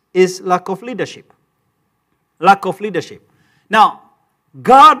days is lack of leadership. Lack of leadership. Now,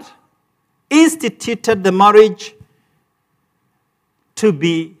 God instituted the marriage to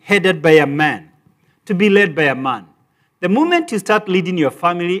be headed by a man, to be led by a man. The moment you start leading your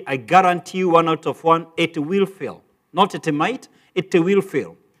family, I guarantee you 1 out of 1, it will fail. Not it might, it will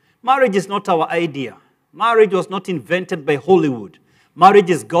fail. Marriage is not our idea. Marriage was not invented by Hollywood. Marriage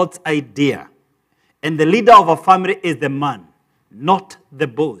is God's idea. And the leader of a family is the man, not the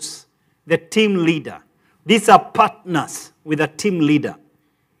boss, the team leader. These are partners with a team leader.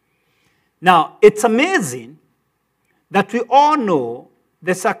 Now, it's amazing that we all know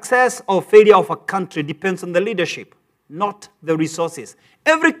the success or failure of a country depends on the leadership, not the resources.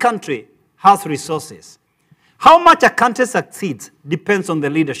 Every country has resources. How much a country succeeds depends on the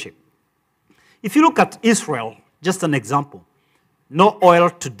leadership. If you look at Israel, just an example, no oil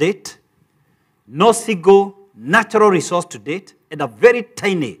to date, no single natural resource to date, and a very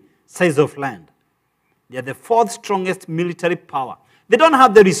tiny size of land. They are the 4th strongest military power. They don't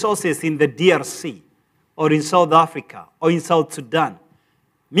have the resources in the DRC or in South Africa or in South Sudan.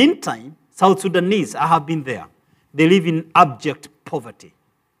 Meantime, South Sudanese, I have been there. They live in abject poverty.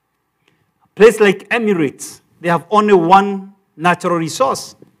 A place like Emirates, they have only one natural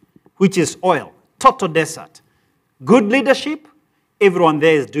resource, which is oil, total desert. Good leadership, everyone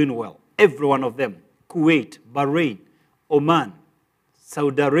there is doing well. Every one of them. Kuwait, Bahrain, Oman,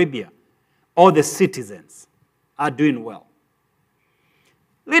 Saudi Arabia, all the citizens are doing well.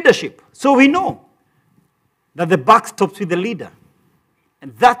 Leadership. So we know that the buck stops with the leader.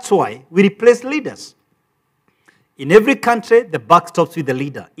 And that's why we replace leaders. In every country, the buck stops with the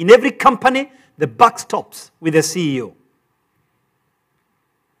leader. In every company, the buck stops with the CEO.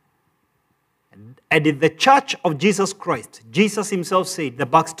 And in the church of Jesus Christ, Jesus himself said, the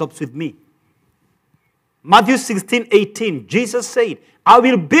buck stops with me. Matthew 16:18, Jesus said, I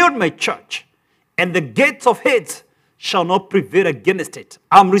will build my church, and the gates of Hades shall not prevail against it.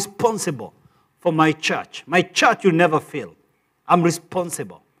 I'm responsible for my church. My church will never fail. I'm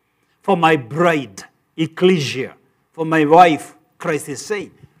responsible for my bride, ecclesia, for my wife, Christ is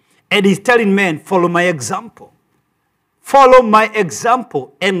saying. And he's telling men, follow my example. Follow my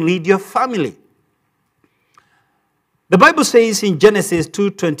example and lead your family. The Bible says in Genesis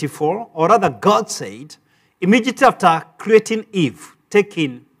 2:24, or rather God said, immediately after creating Eve,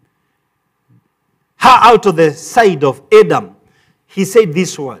 taking her out of the side of Adam, he said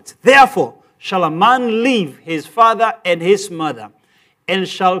these words, therefore shall a man leave his father and his mother, and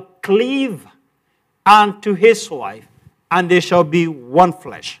shall cleave unto his wife, and they shall be one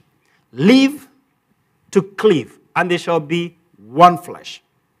flesh. Leave to cleave, and they shall be one flesh.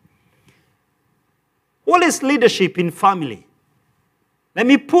 What is leadership in family? Let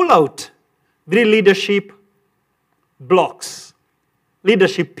me pull out 3 leadership blocks,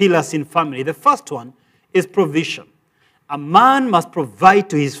 leadership pillars in family. The first one is provision. A man must provide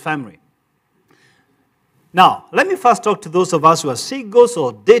to his family. Now, let me first talk to those of us who are singles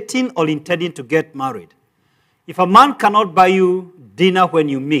or dating or intending to get married. If a man cannot buy you dinner when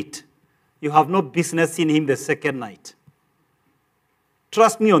you meet, you have no business seeing him the second night.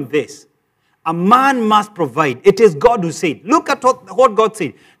 Trust me on this. A man must provide. It is God who said. Look at what God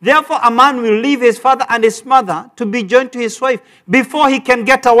said. Therefore, a man will leave his father and his mother to be joined to his wife. Before he can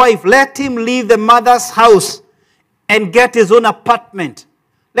get a wife, let him leave the mother's house and get his own apartment.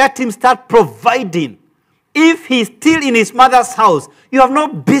 Let him start providing. If he's still in his mother's house, you have no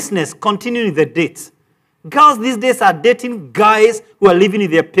business continuing the dates. Girls these days are dating guys who are living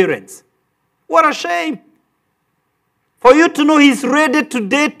with their parents. What a shame. For you to know he's ready to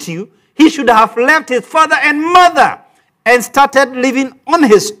date you, he should have left his father and mother and started living on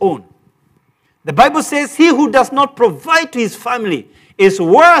his own. The Bible says he who does not provide to his family is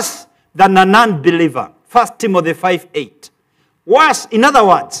worse than a non-believer. 1 Timothy 5:8. Worse, in other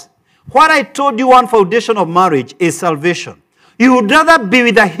words, what I told you one foundation of marriage is salvation. You would rather be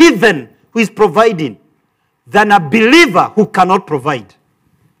with a heathen who is providing than a believer who cannot provide.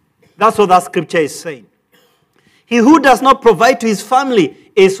 That's what that scripture is saying. He who does not provide to his family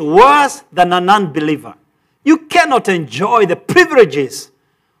is worse than a non-believer. You cannot enjoy the privileges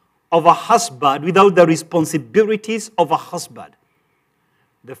of a husband without the responsibilities of a husband.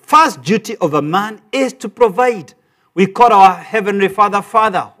 The first duty of a man is to provide. We call our Heavenly Father,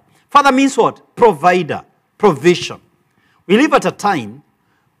 Father. Father means what? Provider, provision. We live at a time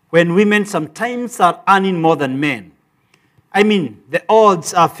when women sometimes are earning more than men. I mean, the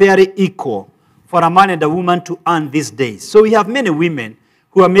odds are fairly equal for a man and a woman to earn these days. So we have many women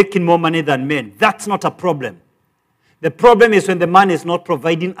who are making more money than men. That's not a problem. The problem is when the man is not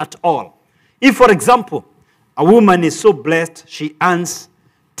providing at all. If, for example, a woman is so blessed, she earns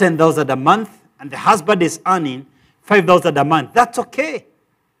 $10,000 a month, and the husband is earning 5,000 a month, that's okay.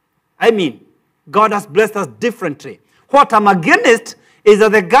 I mean, God has blessed us differently. What I'm against is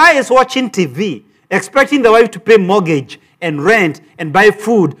that the guy is watching TV, expecting the wife to pay mortgage and rent and buy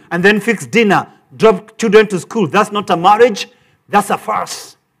food and then fix dinner, drop children to school. That's not a marriage. That's a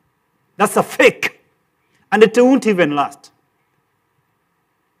farce. That's a fake. And it won't even last.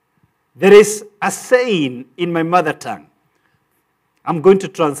 There is a saying in my mother tongue. I'm going to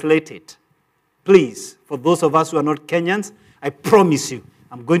translate it. Please, for those of us who are not Kenyans, I promise you,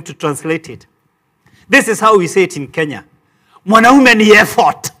 I'm going to translate it. This is how we say it in Kenya. Mwanaume ni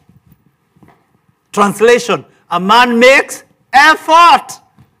effort. Translation, a man makes effort.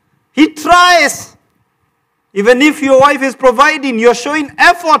 He tries. Even if your wife is providing, you're showing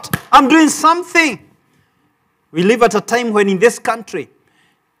effort. I'm doing something. We live at a time when in this country,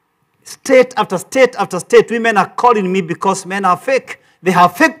 state after state after state, women are calling me because men are fake. They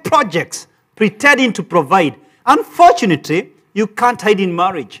have fake projects, pretending to provide. Unfortunately, you can't hide in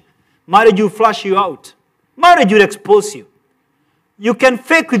marriage. Marriage will flush you out. Marriage will expose you. You can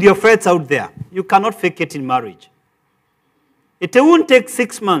fake with your friends out there. You cannot fake it in marriage. It won't take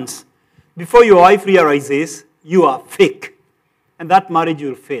 6 months before your wife realizes you are fake. And that marriage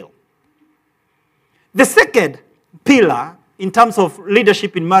will fail. The second pillar in terms of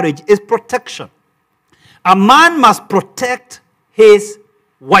leadership in marriage is protection. A man must protect his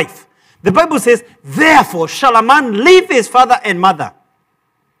wife. The Bible says, therefore shall a man leave his father and mother.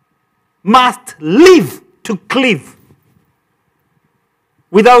 Must live to cleave.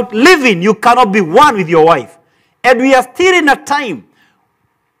 Without living, you cannot be one with your wife. And we are still in a time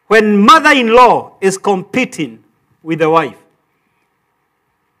when mother-in-law is competing with the wife.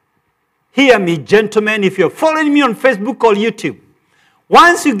 Hear me, gentlemen, if you're following me on Facebook or YouTube.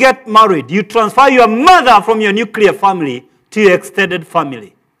 Once you get married, you transfer your mother from your nuclear family to your extended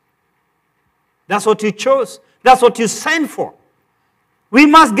family. That's what you chose. That's what you signed for. We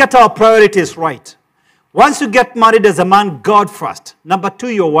must get our priorities right. Once you get married as a man, God first. Number 2,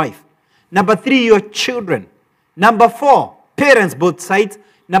 your wife. Number 3, your children. Number 4, parents both sides.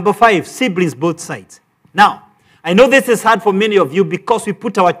 Number 5, siblings both sides. Now, I know this is hard for many of you because we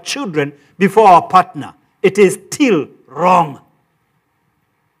put our children before our partner. It is still wrong.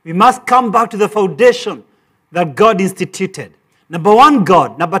 We must come back to the foundation that God instituted. Number 1,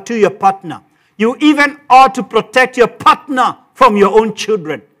 God. Number 2, your partner. You even ought to protect your partner from your own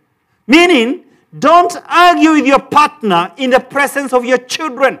children. Meaning, don't argue with your partner in the presence of your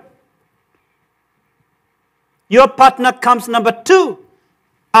children. Your partner comes number 2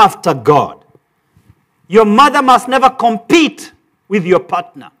 after God. Your mother must never compete with your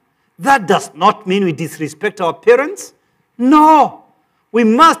partner. That does not mean we disrespect our parents. No. We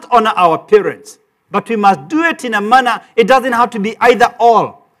must honor our parents. But we must do it in a manner, it doesn't have to be either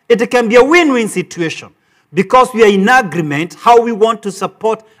or. It can be a win-win situation. Because we are in agreement how we want to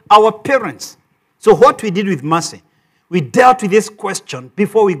support our parents. So what we did with Mercy, we dealt with this question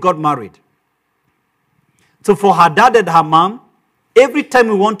before we got married. So for her dad and her mom, every time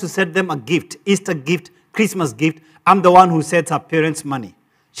we want to send them a gift, Easter gift, Christmas gift, I'm the one who sends her parents money.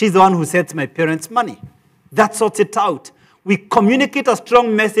 She's the one who sends my parents money. That sorts it out. We communicate a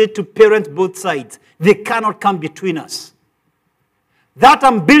strong message to parents both sides. They cannot come between us. That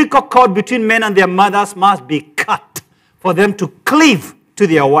umbilical cord between men and their mothers must be cut for them to cleave to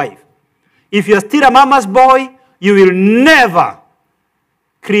their wife. If you're still a mama's boy, you will never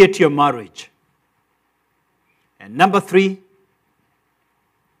create your marriage. And number 3,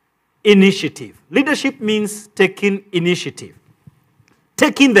 initiative. Leadership means taking initiative,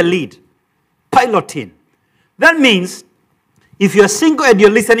 taking the lead, piloting. That means if you're single and you're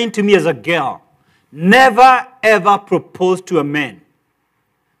listening to me as a girl, never ever propose to a man.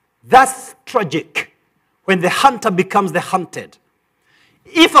 That's tragic when the hunter becomes the hunted.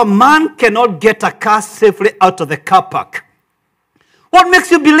 If a man cannot get a car safely out of the car park, what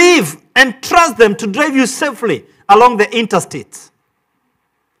makes you believe and trust them to drive you safely along the interstates?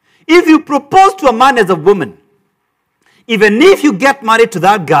 If you propose to a man as a woman, even if you get married to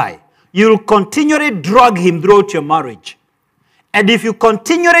that guy, you will continually drag him throughout your marriage. And if you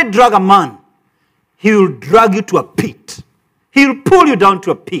continually drag a man, he will drag you to a pit. He will pull you down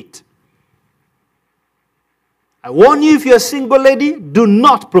to a pit. I warn you, if you're a single lady, do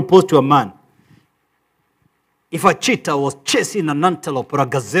not propose to a man. If a cheetah was chasing an antelope or a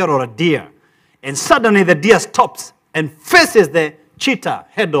gazelle or a deer, and suddenly the deer stops and faces the cheetah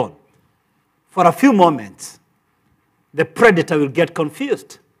head on, for a few moments, the predator will get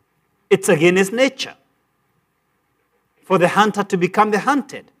confused. It's against nature for the hunter to become the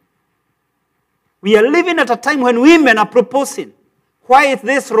hunted. We are living at a time when women are proposing. Why is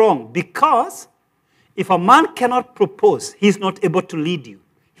this wrong? Because If a man cannot propose, he's not able to lead you.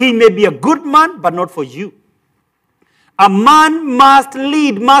 He may be a good man, but not for you. A man must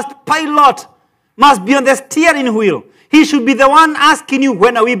lead, must pilot, must be on the steering wheel. He should be the one asking you,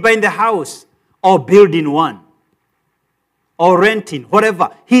 when are we buying the house or building one or renting, whatever.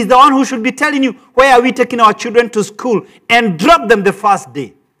 He's the one who should be telling you, where are we taking our children to school and drop them the first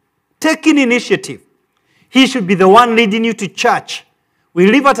day. Taking initiative. He should be the one leading you to church. We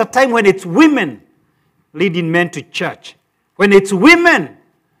live at a time when it's women leading men to church. When it's women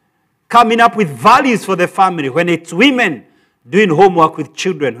coming up with values for the family. When it's women doing homework with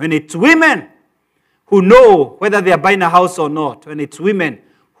children. When it's women who know whether they are buying a house or not. When it's women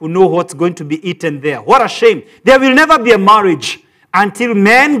who know what's going to be eaten there. What a shame. There will never be a marriage until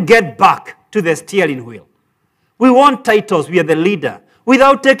men get back to the steering wheel. We want titles, we are the leader,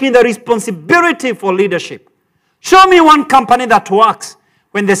 without taking the responsibility for leadership. Show me one company that works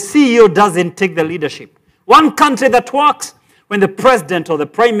when the CEO doesn't take the leadership. One country that works when the president or the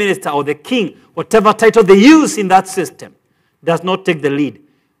prime minister or the king, whatever title they use in that system, does not take the lead.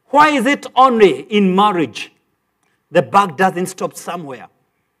 Why is it only in marriage the buck doesn't stop somewhere?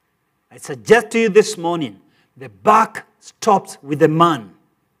 I suggest to you this morning, the buck stops with the man.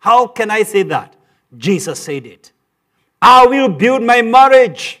 How can I say that? Jesus said it. I will build my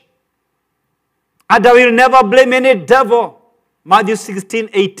marriage, and I will never blame any devil. Matthew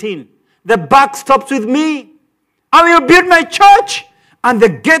 16:18. The buck stops with me. I will build my church, and the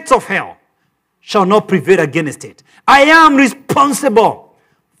gates of hell shall not prevail against it. I am responsible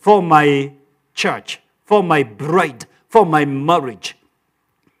for my church, for my bride, for my marriage.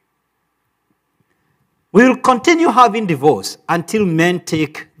 We will continue having divorce until men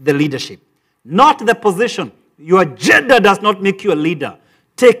take the leadership, not the position. Your gender does not make you a leader.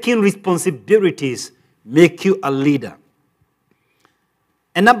 Taking responsibilities make you a leader.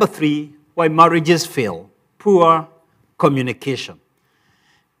 And number 3, why marriages fail. Poor communication.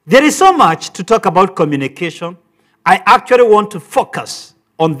 There is so much to talk about communication. I actually want to focus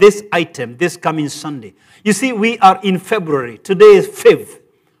on this item this coming Sunday. You see, we are in February. Today is 5th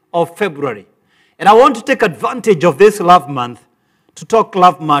of February. And I want to take advantage of this love month to talk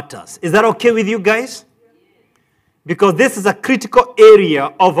love matters. Is that okay with you guys? Because this is a critical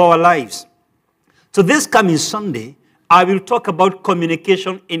area of our lives. So this coming Sunday, I will talk about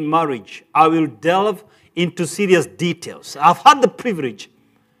communication in marriage. I will delve into serious details. I've had the privilege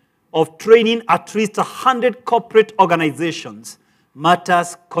of training at least 100 corporate organizations,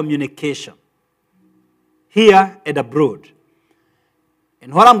 matters communication, here and abroad.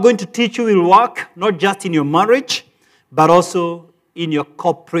 And what I'm going to teach you will work not just in your marriage, but also in your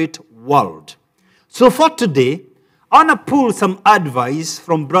corporate world. So for today, I want to pull some advice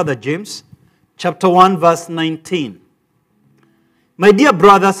from Brother James, chapter 1, verse 19. My dear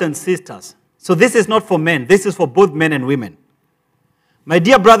brothers and sisters, so this is not for men, this is for both men and women. My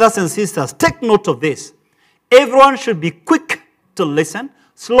dear brothers and sisters, take note of this. Everyone should be quick to listen,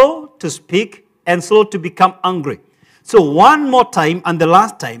 slow to speak, and slow to become angry. So one more time, and the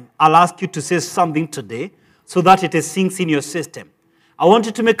last time, I'll ask you to say something today so that it sinks in your system. I want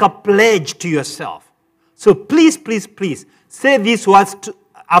you to make a pledge to yourself. So please, please, please, say these words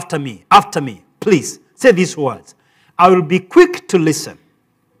after me, please. Say these words. I will be quick to listen,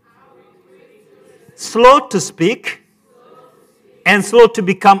 slow to speak, and slow to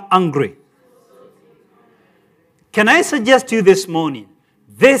become angry. Can I suggest to you this morning,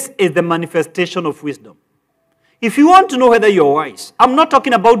 this is the manifestation of wisdom. If you want to know whether you're wise, I'm not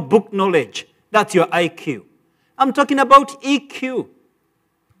talking about book knowledge. That's your IQ. I'm talking about EQ,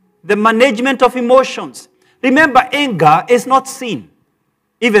 the management of emotions. Remember, anger is not sin.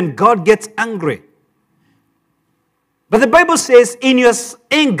 Even God gets angry. But the Bible says, in your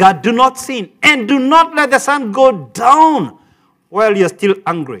anger, do not sin. And do not let the sun go down while you're still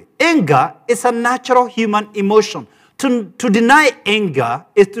angry. Anger is a natural human emotion. To deny anger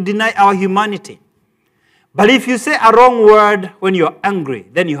is to deny our humanity. But if you say a wrong word when you're angry,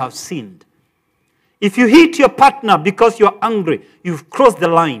 then you have sinned. If you hit your partner because you're angry, you've crossed the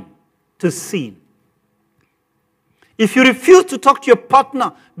line to sin. If you refuse to talk to your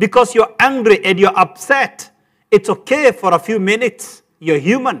partner because you're angry and you're upset, it's okay for a few minutes. You're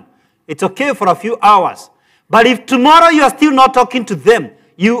human. It's okay for a few hours. But if tomorrow you are still not talking to them,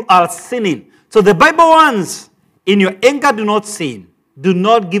 you are sinning. So the Bible warns, in your anger do not sin. Do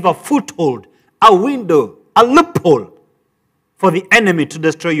not give a foothold, a window, a loophole for the enemy to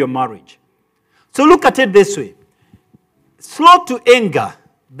destroy your marriage. So look at it this way. Slow to anger,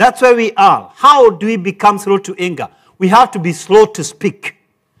 that's where we are. How do we become slow to anger? We have to be slow to speak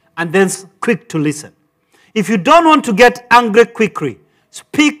and then quick to listen. If you don't want to get angry quickly,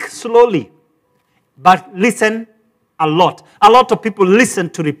 speak slowly. but listen a lot. A lot of people listen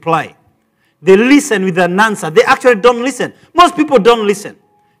to reply. They listen with an answer. They actually don't listen. Most people don't listen.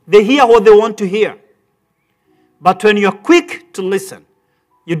 They hear what they want to hear. But when you're quick to listen,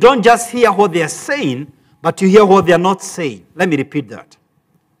 you don't just hear what they are saying, but you hear what they are not saying. Let me repeat that.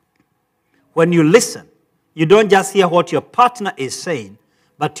 When you listen, you don't just hear what your partner is saying,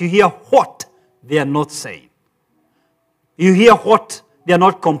 but you hear what they are not saying. You hear what they are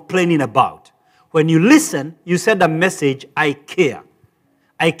not complaining about. When you listen, you send a message, I care.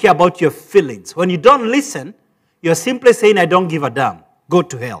 I care about your feelings. When you don't listen, you're simply saying, I don't give a damn. Go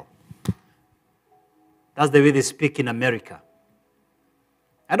to hell. That's the way they speak in America.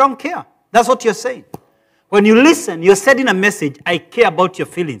 I don't care. That's what you're saying. When you listen, you're sending a message, I care about your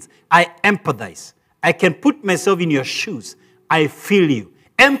feelings. I empathize. I can put myself in your shoes. I feel you.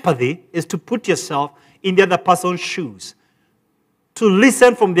 Empathy is to put yourself in the other person's shoes. To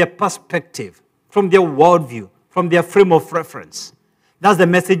listen from their perspective, from their worldview, from their frame of reference. That's the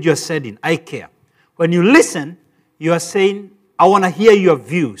message you're sending. I care. When you listen, you are saying, I want to hear your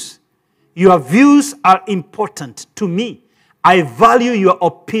views. Your views are important to me. I value your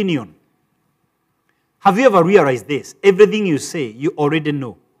opinion. Have you ever realized this? Everything you say, you already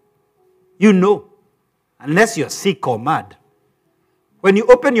know. You know. Unless you're sick or mad. When you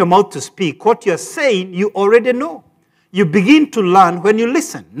open your mouth to speak, what you're saying, you already know. You begin to learn when you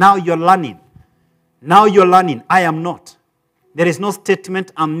listen. Now you're learning. Now you're learning. I am not. There is no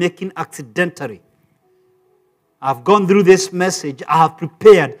statement I'm making accidentally. I've gone through this message. I have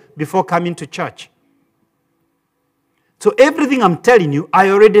prepared before coming to church. So everything I'm telling you,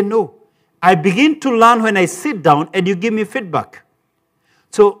 I already know. I begin to learn when I sit down and you give me feedback.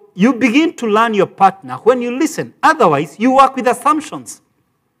 So you begin to learn your partner when you listen. Otherwise, you work with assumptions.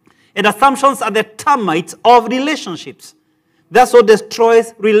 And assumptions are the termites of relationships. That's what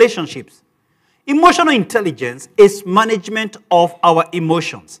destroys relationships. Emotional intelligence is management of our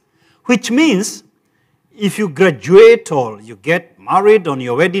emotions, which means if you graduate or you get married on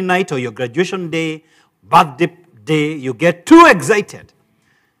your wedding night or your graduation day, birthday day, you get too excited.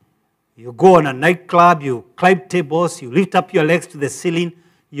 You go on a nightclub, you climb tables, you lift up your legs to the ceiling,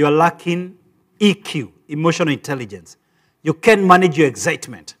 you are lacking EQ, emotional intelligence. You can't manage your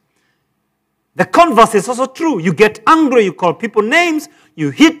excitement. The converse is also true. You get angry, you call people names, you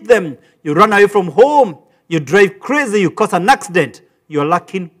hit them, you run away from home, you drive crazy, you cause an accident. You are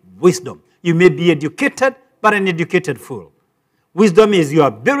lacking wisdom. You may be educated, but an educated fool. Wisdom is your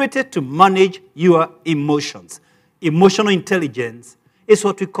ability to manage your emotions. Emotional intelligence is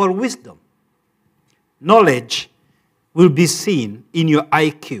what we call wisdom. Knowledge will be seen in your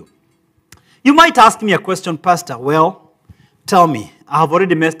IQ. You might ask me a question, Pastor. Well, tell me, I have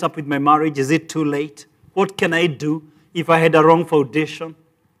already messed up with my marriage. Is it too late? What can I do if I had a wrong foundation?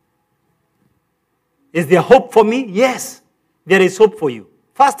 Is there hope for me? Yes, there is hope for you.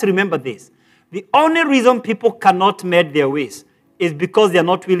 First, remember this. The only reason people cannot mend their ways is because they are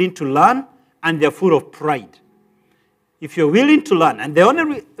not willing to learn and they're full of pride. If you're willing to learn, and the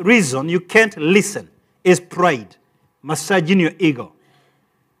only reason you can't listen is pride, massaging your ego.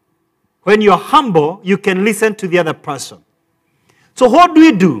 When you're humble, you can listen to the other person. So what do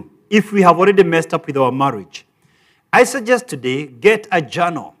we do if we have already messed up with our marriage? I suggest today, get a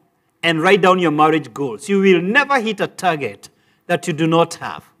journal and write down your marriage goals. You will never hit a target that you do not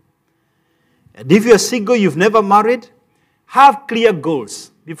have. And if you're single, you've never married, have clear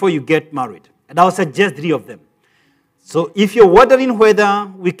goals before you get married. And I'll suggest 3 of them. So if you're wondering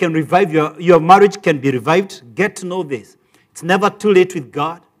whether we can revive your marriage can be revived, get to know this. It's never too late with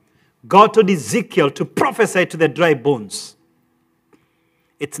God. God told Ezekiel to prophesy to the dry bones.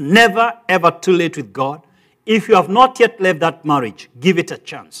 It's never, ever too late with God. If you have not yet left that marriage, give it a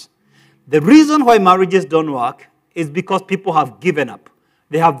chance. The reason why marriages don't work is because people have given up.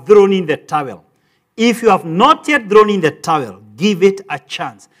 They have thrown in the towel. If you have not yet thrown in the towel, give it a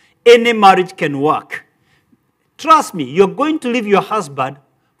chance. Any marriage can work. Trust me, you're going to leave your husband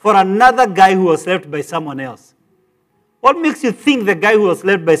for another guy who was left by someone else. What makes you think the guy who was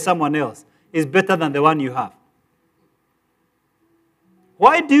left by someone else is better than the one you have?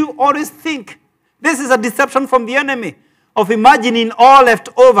 Why do you always think? This is a deception from the enemy of imagining all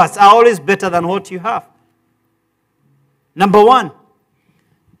leftovers are always better than what you have. Number 1,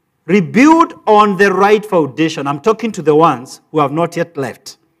 rebuild on the right foundation. I'm talking to the ones who have not yet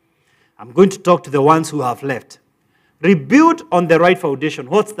left. I'm going to talk to the ones who have left. Rebuild on the right foundation.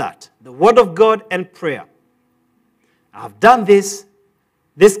 What's that? The Word of God and prayer. I've done this.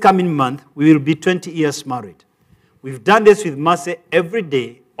 This coming month, we will be 20 years married. We've done this with Mercy every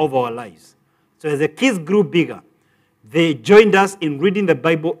day of our lives. So as the kids grew bigger, They joined us in reading the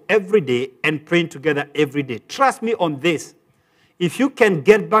Bible every day and praying together every day. Trust me on this. If you can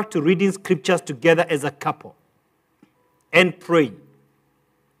get back to reading scriptures together as a couple and praying,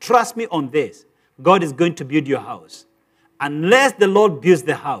 trust me on this. God is going to build your house. Unless the Lord builds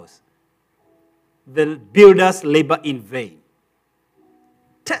the house, the builders labor in vain.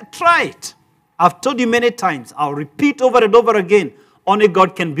 Try it. I've told you many times. I'll repeat over and over again. Only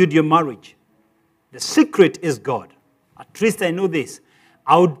God can build your marriage. The secret is God. At least I know this.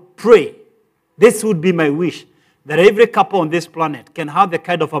 I would pray. This would be my wish. That every couple on this planet can have the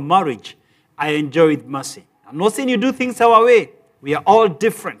kind of a marriage I enjoy with mercy. I'm not saying you do things our way. We are all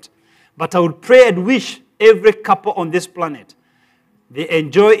different. But I would pray and wish every couple on this planet, they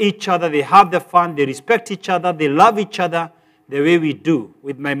enjoy each other, they have the fun, they respect each other, they love each other the way we do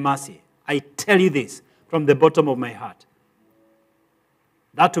with my mercy. I tell you this from the bottom of my heart.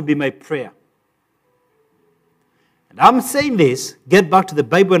 That would be my prayer. And I'm saying this, get back to the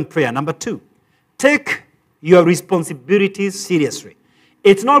Bible and prayer. Number 2, take your responsibilities seriously.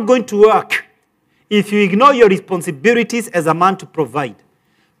 It's not going to work if you ignore your responsibilities as a man to provide.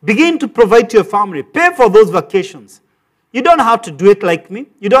 Begin to provide to your family. Pay for those vacations. You don't have to do it like me.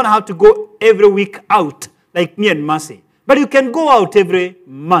 You don't have to go every week out like me and Mercy. But you can go out every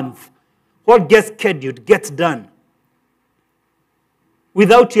month. What gets scheduled gets done.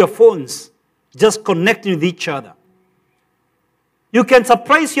 Without your phones, just connecting with each other. You can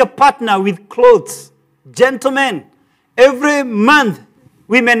surprise your partner with clothes. Gentlemen, every month,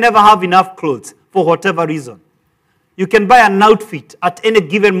 women never have enough clothes for whatever reason. You can buy an outfit at any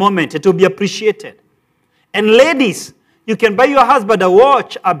given moment. It will be appreciated. And ladies, you can buy your husband a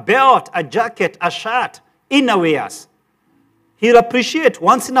watch, a belt, a jacket, a shirt, innerwears. He'll appreciate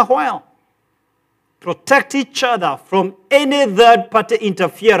once in a while. Protect each other from any third-party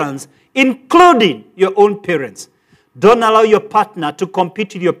interference, including your own parents. Don't allow your partner to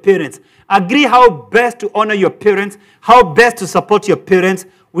compete with your parents. Agree how best to honor your parents, how best to support your parents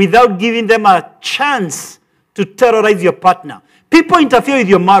without giving them a chance to terrorize your partner. People interfere with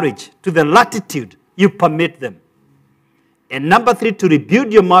your marriage to the latitude you permit them. And number 3, to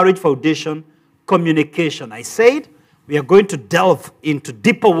rebuild your marriage foundation, communication. I said we are going to delve into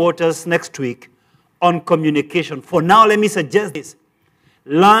deeper waters next week on communication. For now, let me suggest this.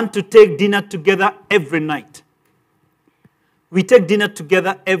 Learn to take dinner together every night. We take dinner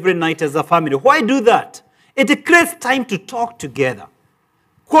together every night as a family. Why do that? It creates time to talk together.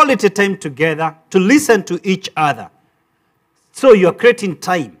 Quality time together, to listen to each other. So you're creating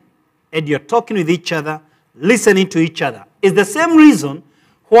time and you're talking with each other, listening to each other. It's the same reason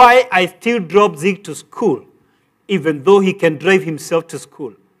why I still drop Zeke to school, even though he can drive himself to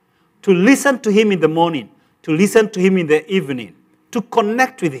school. To listen to him in the morning, to listen to him in the evening, to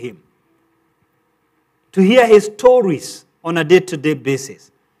connect with him, to hear his stories on a day-to-day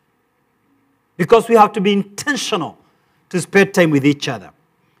basis. Because we have to be intentional to spend time with each other.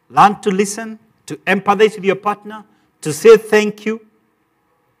 Learn to listen, to empathize with your partner, to say thank you.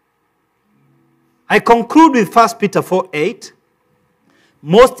 I conclude with 1 Peter 4:8.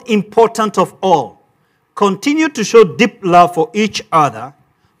 Most important of all, continue to show deep love for each other,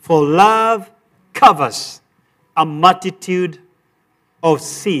 for love covers a multitude of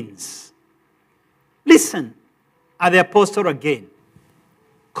sins. Listen at the apostle again.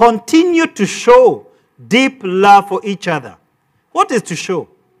 Continue to show deep love for each other. What is to show?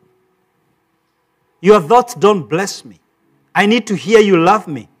 Your thoughts don't bless me. I need to hear you love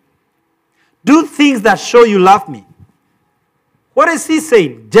me. Do things that show you love me. What is he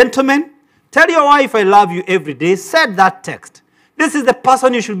saying? Gentlemen, tell your wife I love you every day. Send that text. This is the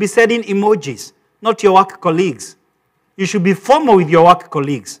person you should be sending emojis, not your work colleagues. You should be formal with your work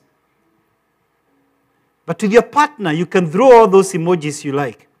colleagues. But with your partner, you can throw all those emojis you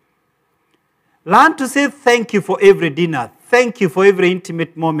like. Learn to say thank you for every dinner. Thank you for every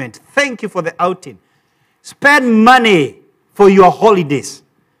intimate moment. Thank you for the outing. Spend money for your holidays.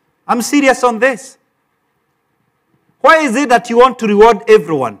 I'm serious on this. Why is it that you want to reward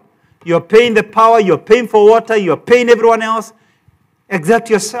everyone? You're paying the power, you're paying for water, you're paying everyone else,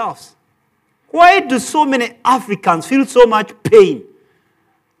 except yourselves. Why do so many Africans feel so much pain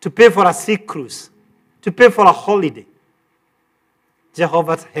to pay for a sea cruise, to pay for a holiday?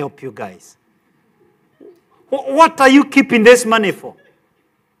 Jehovah help you guys. What are you keeping this money for?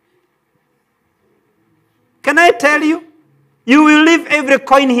 Can I tell you? You will leave every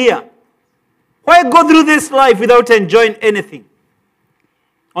coin here. Why go through this life without enjoying anything?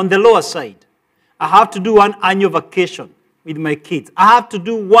 On the lower side, I have to do one annual vacation with my kids. I have to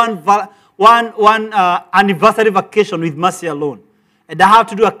do one anniversary vacation with Mercy alone. And I have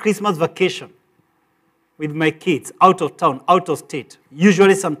to do a Christmas vacation with my kids out of town, out of state,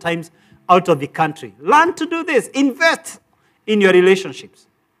 usually sometimes out of the country. Learn to do this. Invest in your relationships.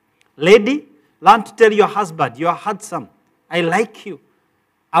 Lady, learn to tell your husband, you are handsome. I like you.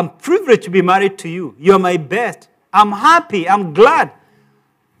 I'm privileged to be married to you. You're my best. I'm happy. I'm glad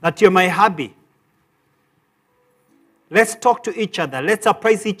that you're my hubby. Let's talk to each other. Let's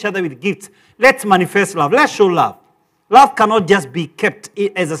surprise each other with gifts. Let's manifest love. Let's show love. Love cannot just be kept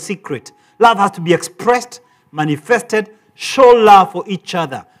as a secret. Love has to be expressed, manifested, show love for each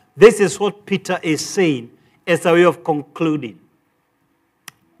other. This is what Peter is saying as a way of concluding.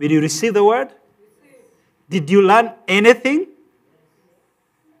 Will you receive the word? Did you learn anything?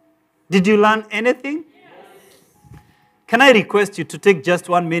 Did you learn anything? Can I request you to take just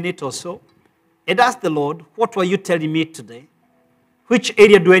 1 minute or so and ask the Lord, what were you telling me today? Which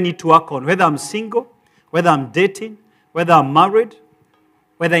area do I need to work on? Whether I'm single, whether I'm dating, whether I'm married,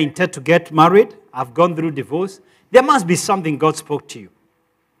 whether I intend to get married, I've gone through divorce. There must be something God spoke to you.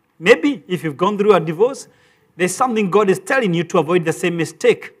 Maybe if you've gone through a divorce, there's something God is telling you to avoid the same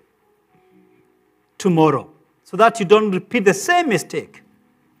mistake tomorrow, so that you don't repeat the same mistake.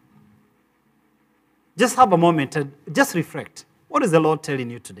 Just have a moment and just reflect. What is the Lord telling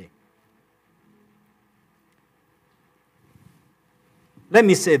you today? Let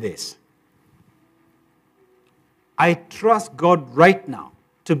me say this. I trust God right now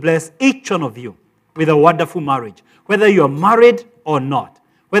to bless each one of you with a wonderful marriage. Whether you are married or not,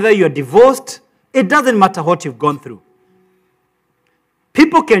 whether you are divorced, it doesn't matter what you've gone through.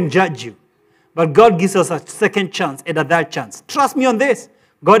 People can judge you, but God gives us a second chance and a third chance. Trust me on this.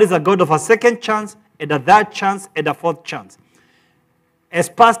 God is a God of a second chance and a third chance and a fourth chance. As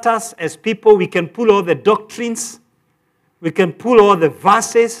pastors, as people, we can pull all the doctrines, we can pull all the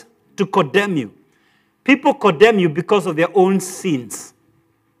verses to condemn you. People condemn you because of their own sins.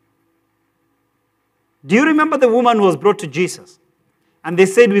 Do you remember the woman who was brought to Jesus? And they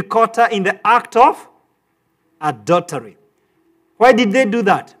said we caught her in the act of adultery. Why did they do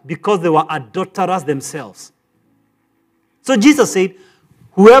that? Because they were adulterers themselves. So Jesus said,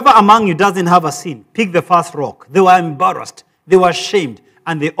 whoever among you doesn't have a sin, pick the first rock. They were embarrassed. They were ashamed.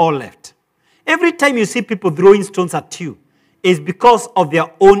 And they all left. Every time you see people throwing stones at you, it's because of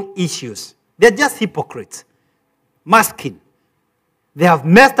their own issues. They're just hypocrites. Masking. They have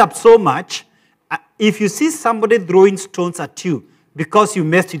messed up so much. If you see somebody throwing stones at you because you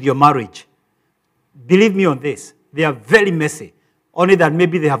messed with your marriage, believe me on this, they are very messy. Only that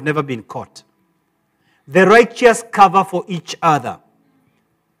maybe they have never been caught. The righteous cover for each other.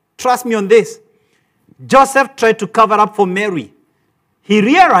 Trust me on this. Joseph tried to cover up for Mary. He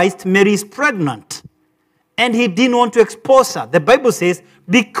realized Mary is pregnant. And he didn't want to expose her. The Bible says,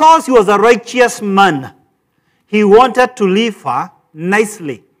 because he was a righteous man, he wanted to leave her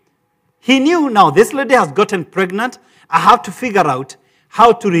nicely. He knew now, this lady has gotten pregnant. I have to figure out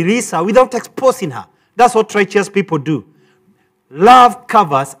how to release her without exposing her. That's what righteous people do. Love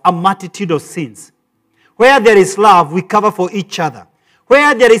covers a multitude of sins. Where there is love, we cover for each other.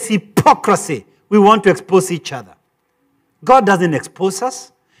 Where there is hypocrisy, we want to expose each other. God doesn't expose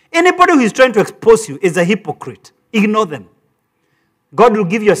us. Anybody who is trying to expose you is a hypocrite. Ignore them. God will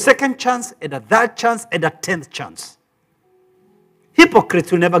give you a second chance, and a third chance, and a 10th chance.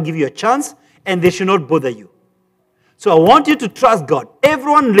 Hypocrites will never give you a chance, and they should not bother you. So I want you to trust God.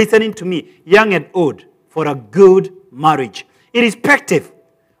 Everyone listening to me, young and old, for a good marriage. Irrespective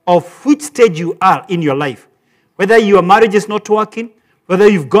of which stage you are in your life. Whether your marriage is not working, whether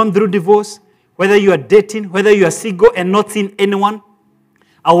you've gone through divorce, whether you are dating, whether you are single and not seeing anyone,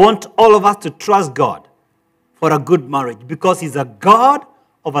 I want all of us to trust God for a good marriage because He's a God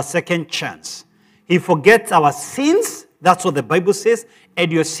of a second chance. He forgets our sins, that's what the Bible says,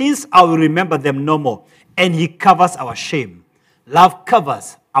 and your sins, I will remember them no more. And He covers our shame. Love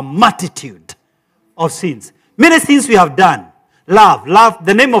covers a multitude of sins. Many things we have done. Love,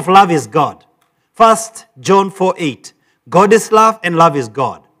 the name of love is God. 1 John 4:8. God is love and love is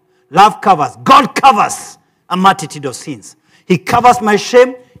God. Love covers, God covers a multitude of sins. He covers my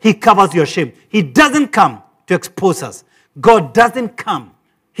shame. He covers your shame. He doesn't come to expose us. God doesn't come.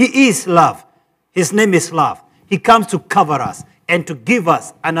 He is love. His name is love. He comes to cover us and to give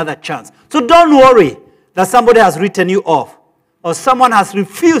us another chance. So don't worry that somebody has written you off or someone has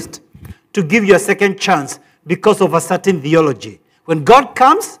refused to give you a second chance because of a certain theology. When God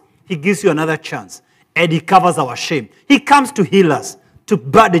comes, He gives you another chance and He covers our shame. He comes to heal us, to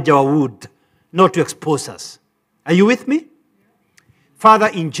bandage our wound, not to expose us. Are you with me? Father,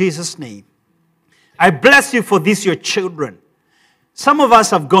 in Jesus' name, I bless you for these, your children. Some of us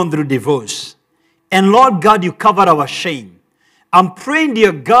have gone through divorce. And Lord God, you covered our shame. I'm praying,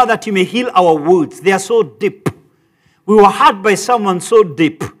 dear God, that you may heal our wounds. They are so deep. We were hurt by someone so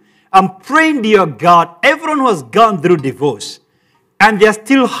deep. I'm praying, dear God, everyone who has gone through divorce and they are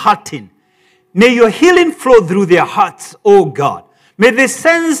still hurting, may your healing flow through their hearts, oh God. May they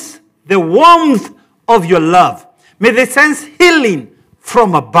sense the warmth of your love. May they sense healing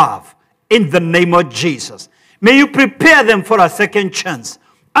from above in the name of Jesus. May you prepare them for a second chance,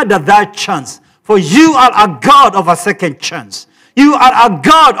 and a third chance. For you are a God of a second chance. You are a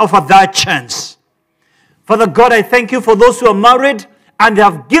God of a third chance. Father God, I thank you for those who are married and they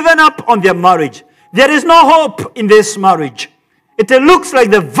have given up on their marriage. There is no hope in this marriage. It looks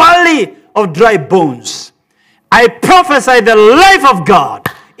like the valley of dry bones. I prophesy the life of God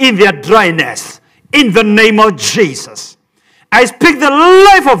in their dryness in the name of Jesus. I speak the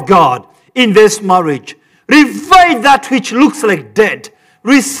life of God in this marriage. Revive that which looks like dead.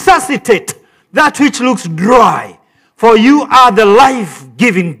 Resuscitate that which looks dry. For you are the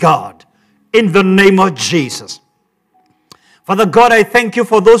life-giving God in the name of Jesus. Father God, I thank you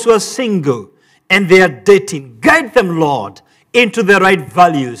for those who are single and they are dating. Guide them, Lord, into the right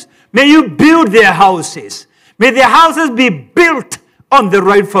values. May you build their houses. May their houses be built on the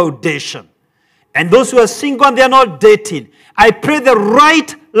right foundation. And those who are single and they are not dating, I pray the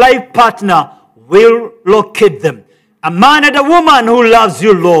right life partner will locate them. A man and a woman who loves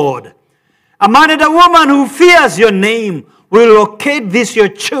you, Lord. A man and a woman who fears your name will locate these your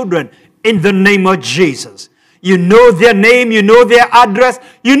children in the name of Jesus. You know their name, you know their address,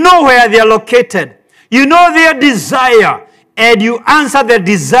 you know where they are located. You know their desire, and you answer the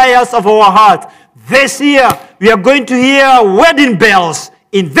desires of our heart. This year, we are going to hear wedding bells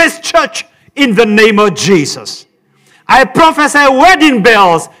in this church in the name of Jesus. I prophesy wedding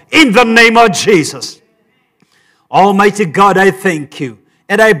bells in the name of Jesus. Almighty God, I thank you,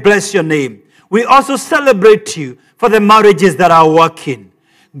 and I bless your name. We also celebrate you for the marriages that are working.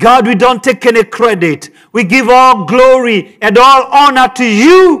 God, we don't take any credit. We give all glory and all honor to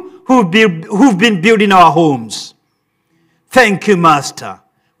you who've been building our homes. Thank you, Master.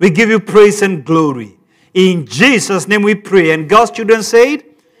 We give you praise and glory. In Jesus' name we pray. And God's children said,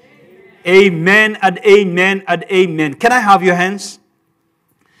 amen and amen and amen. Can I have your hands?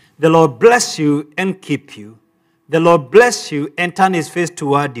 The Lord bless you and keep you. The Lord bless you and turn his face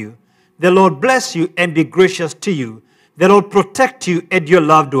toward you. The Lord bless you and be gracious to you. The Lord protect you and your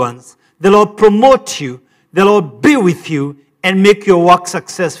loved ones. The Lord promote you. The Lord be with you and make your work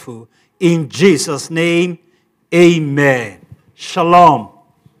successful. In Jesus' name, amen. Shalom.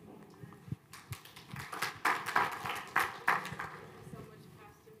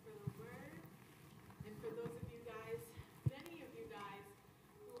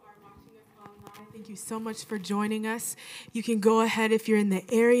 Thank you so much for joining us. You can go ahead if you're in the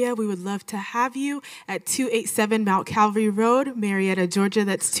area. We would love to have you at 287 Mount Calvary Road, Marietta, Georgia.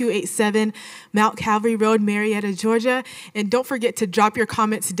 That's 287 Mount Calvary Road, Marietta, Georgia. And don't forget to drop your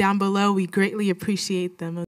comments down below. We greatly appreciate them.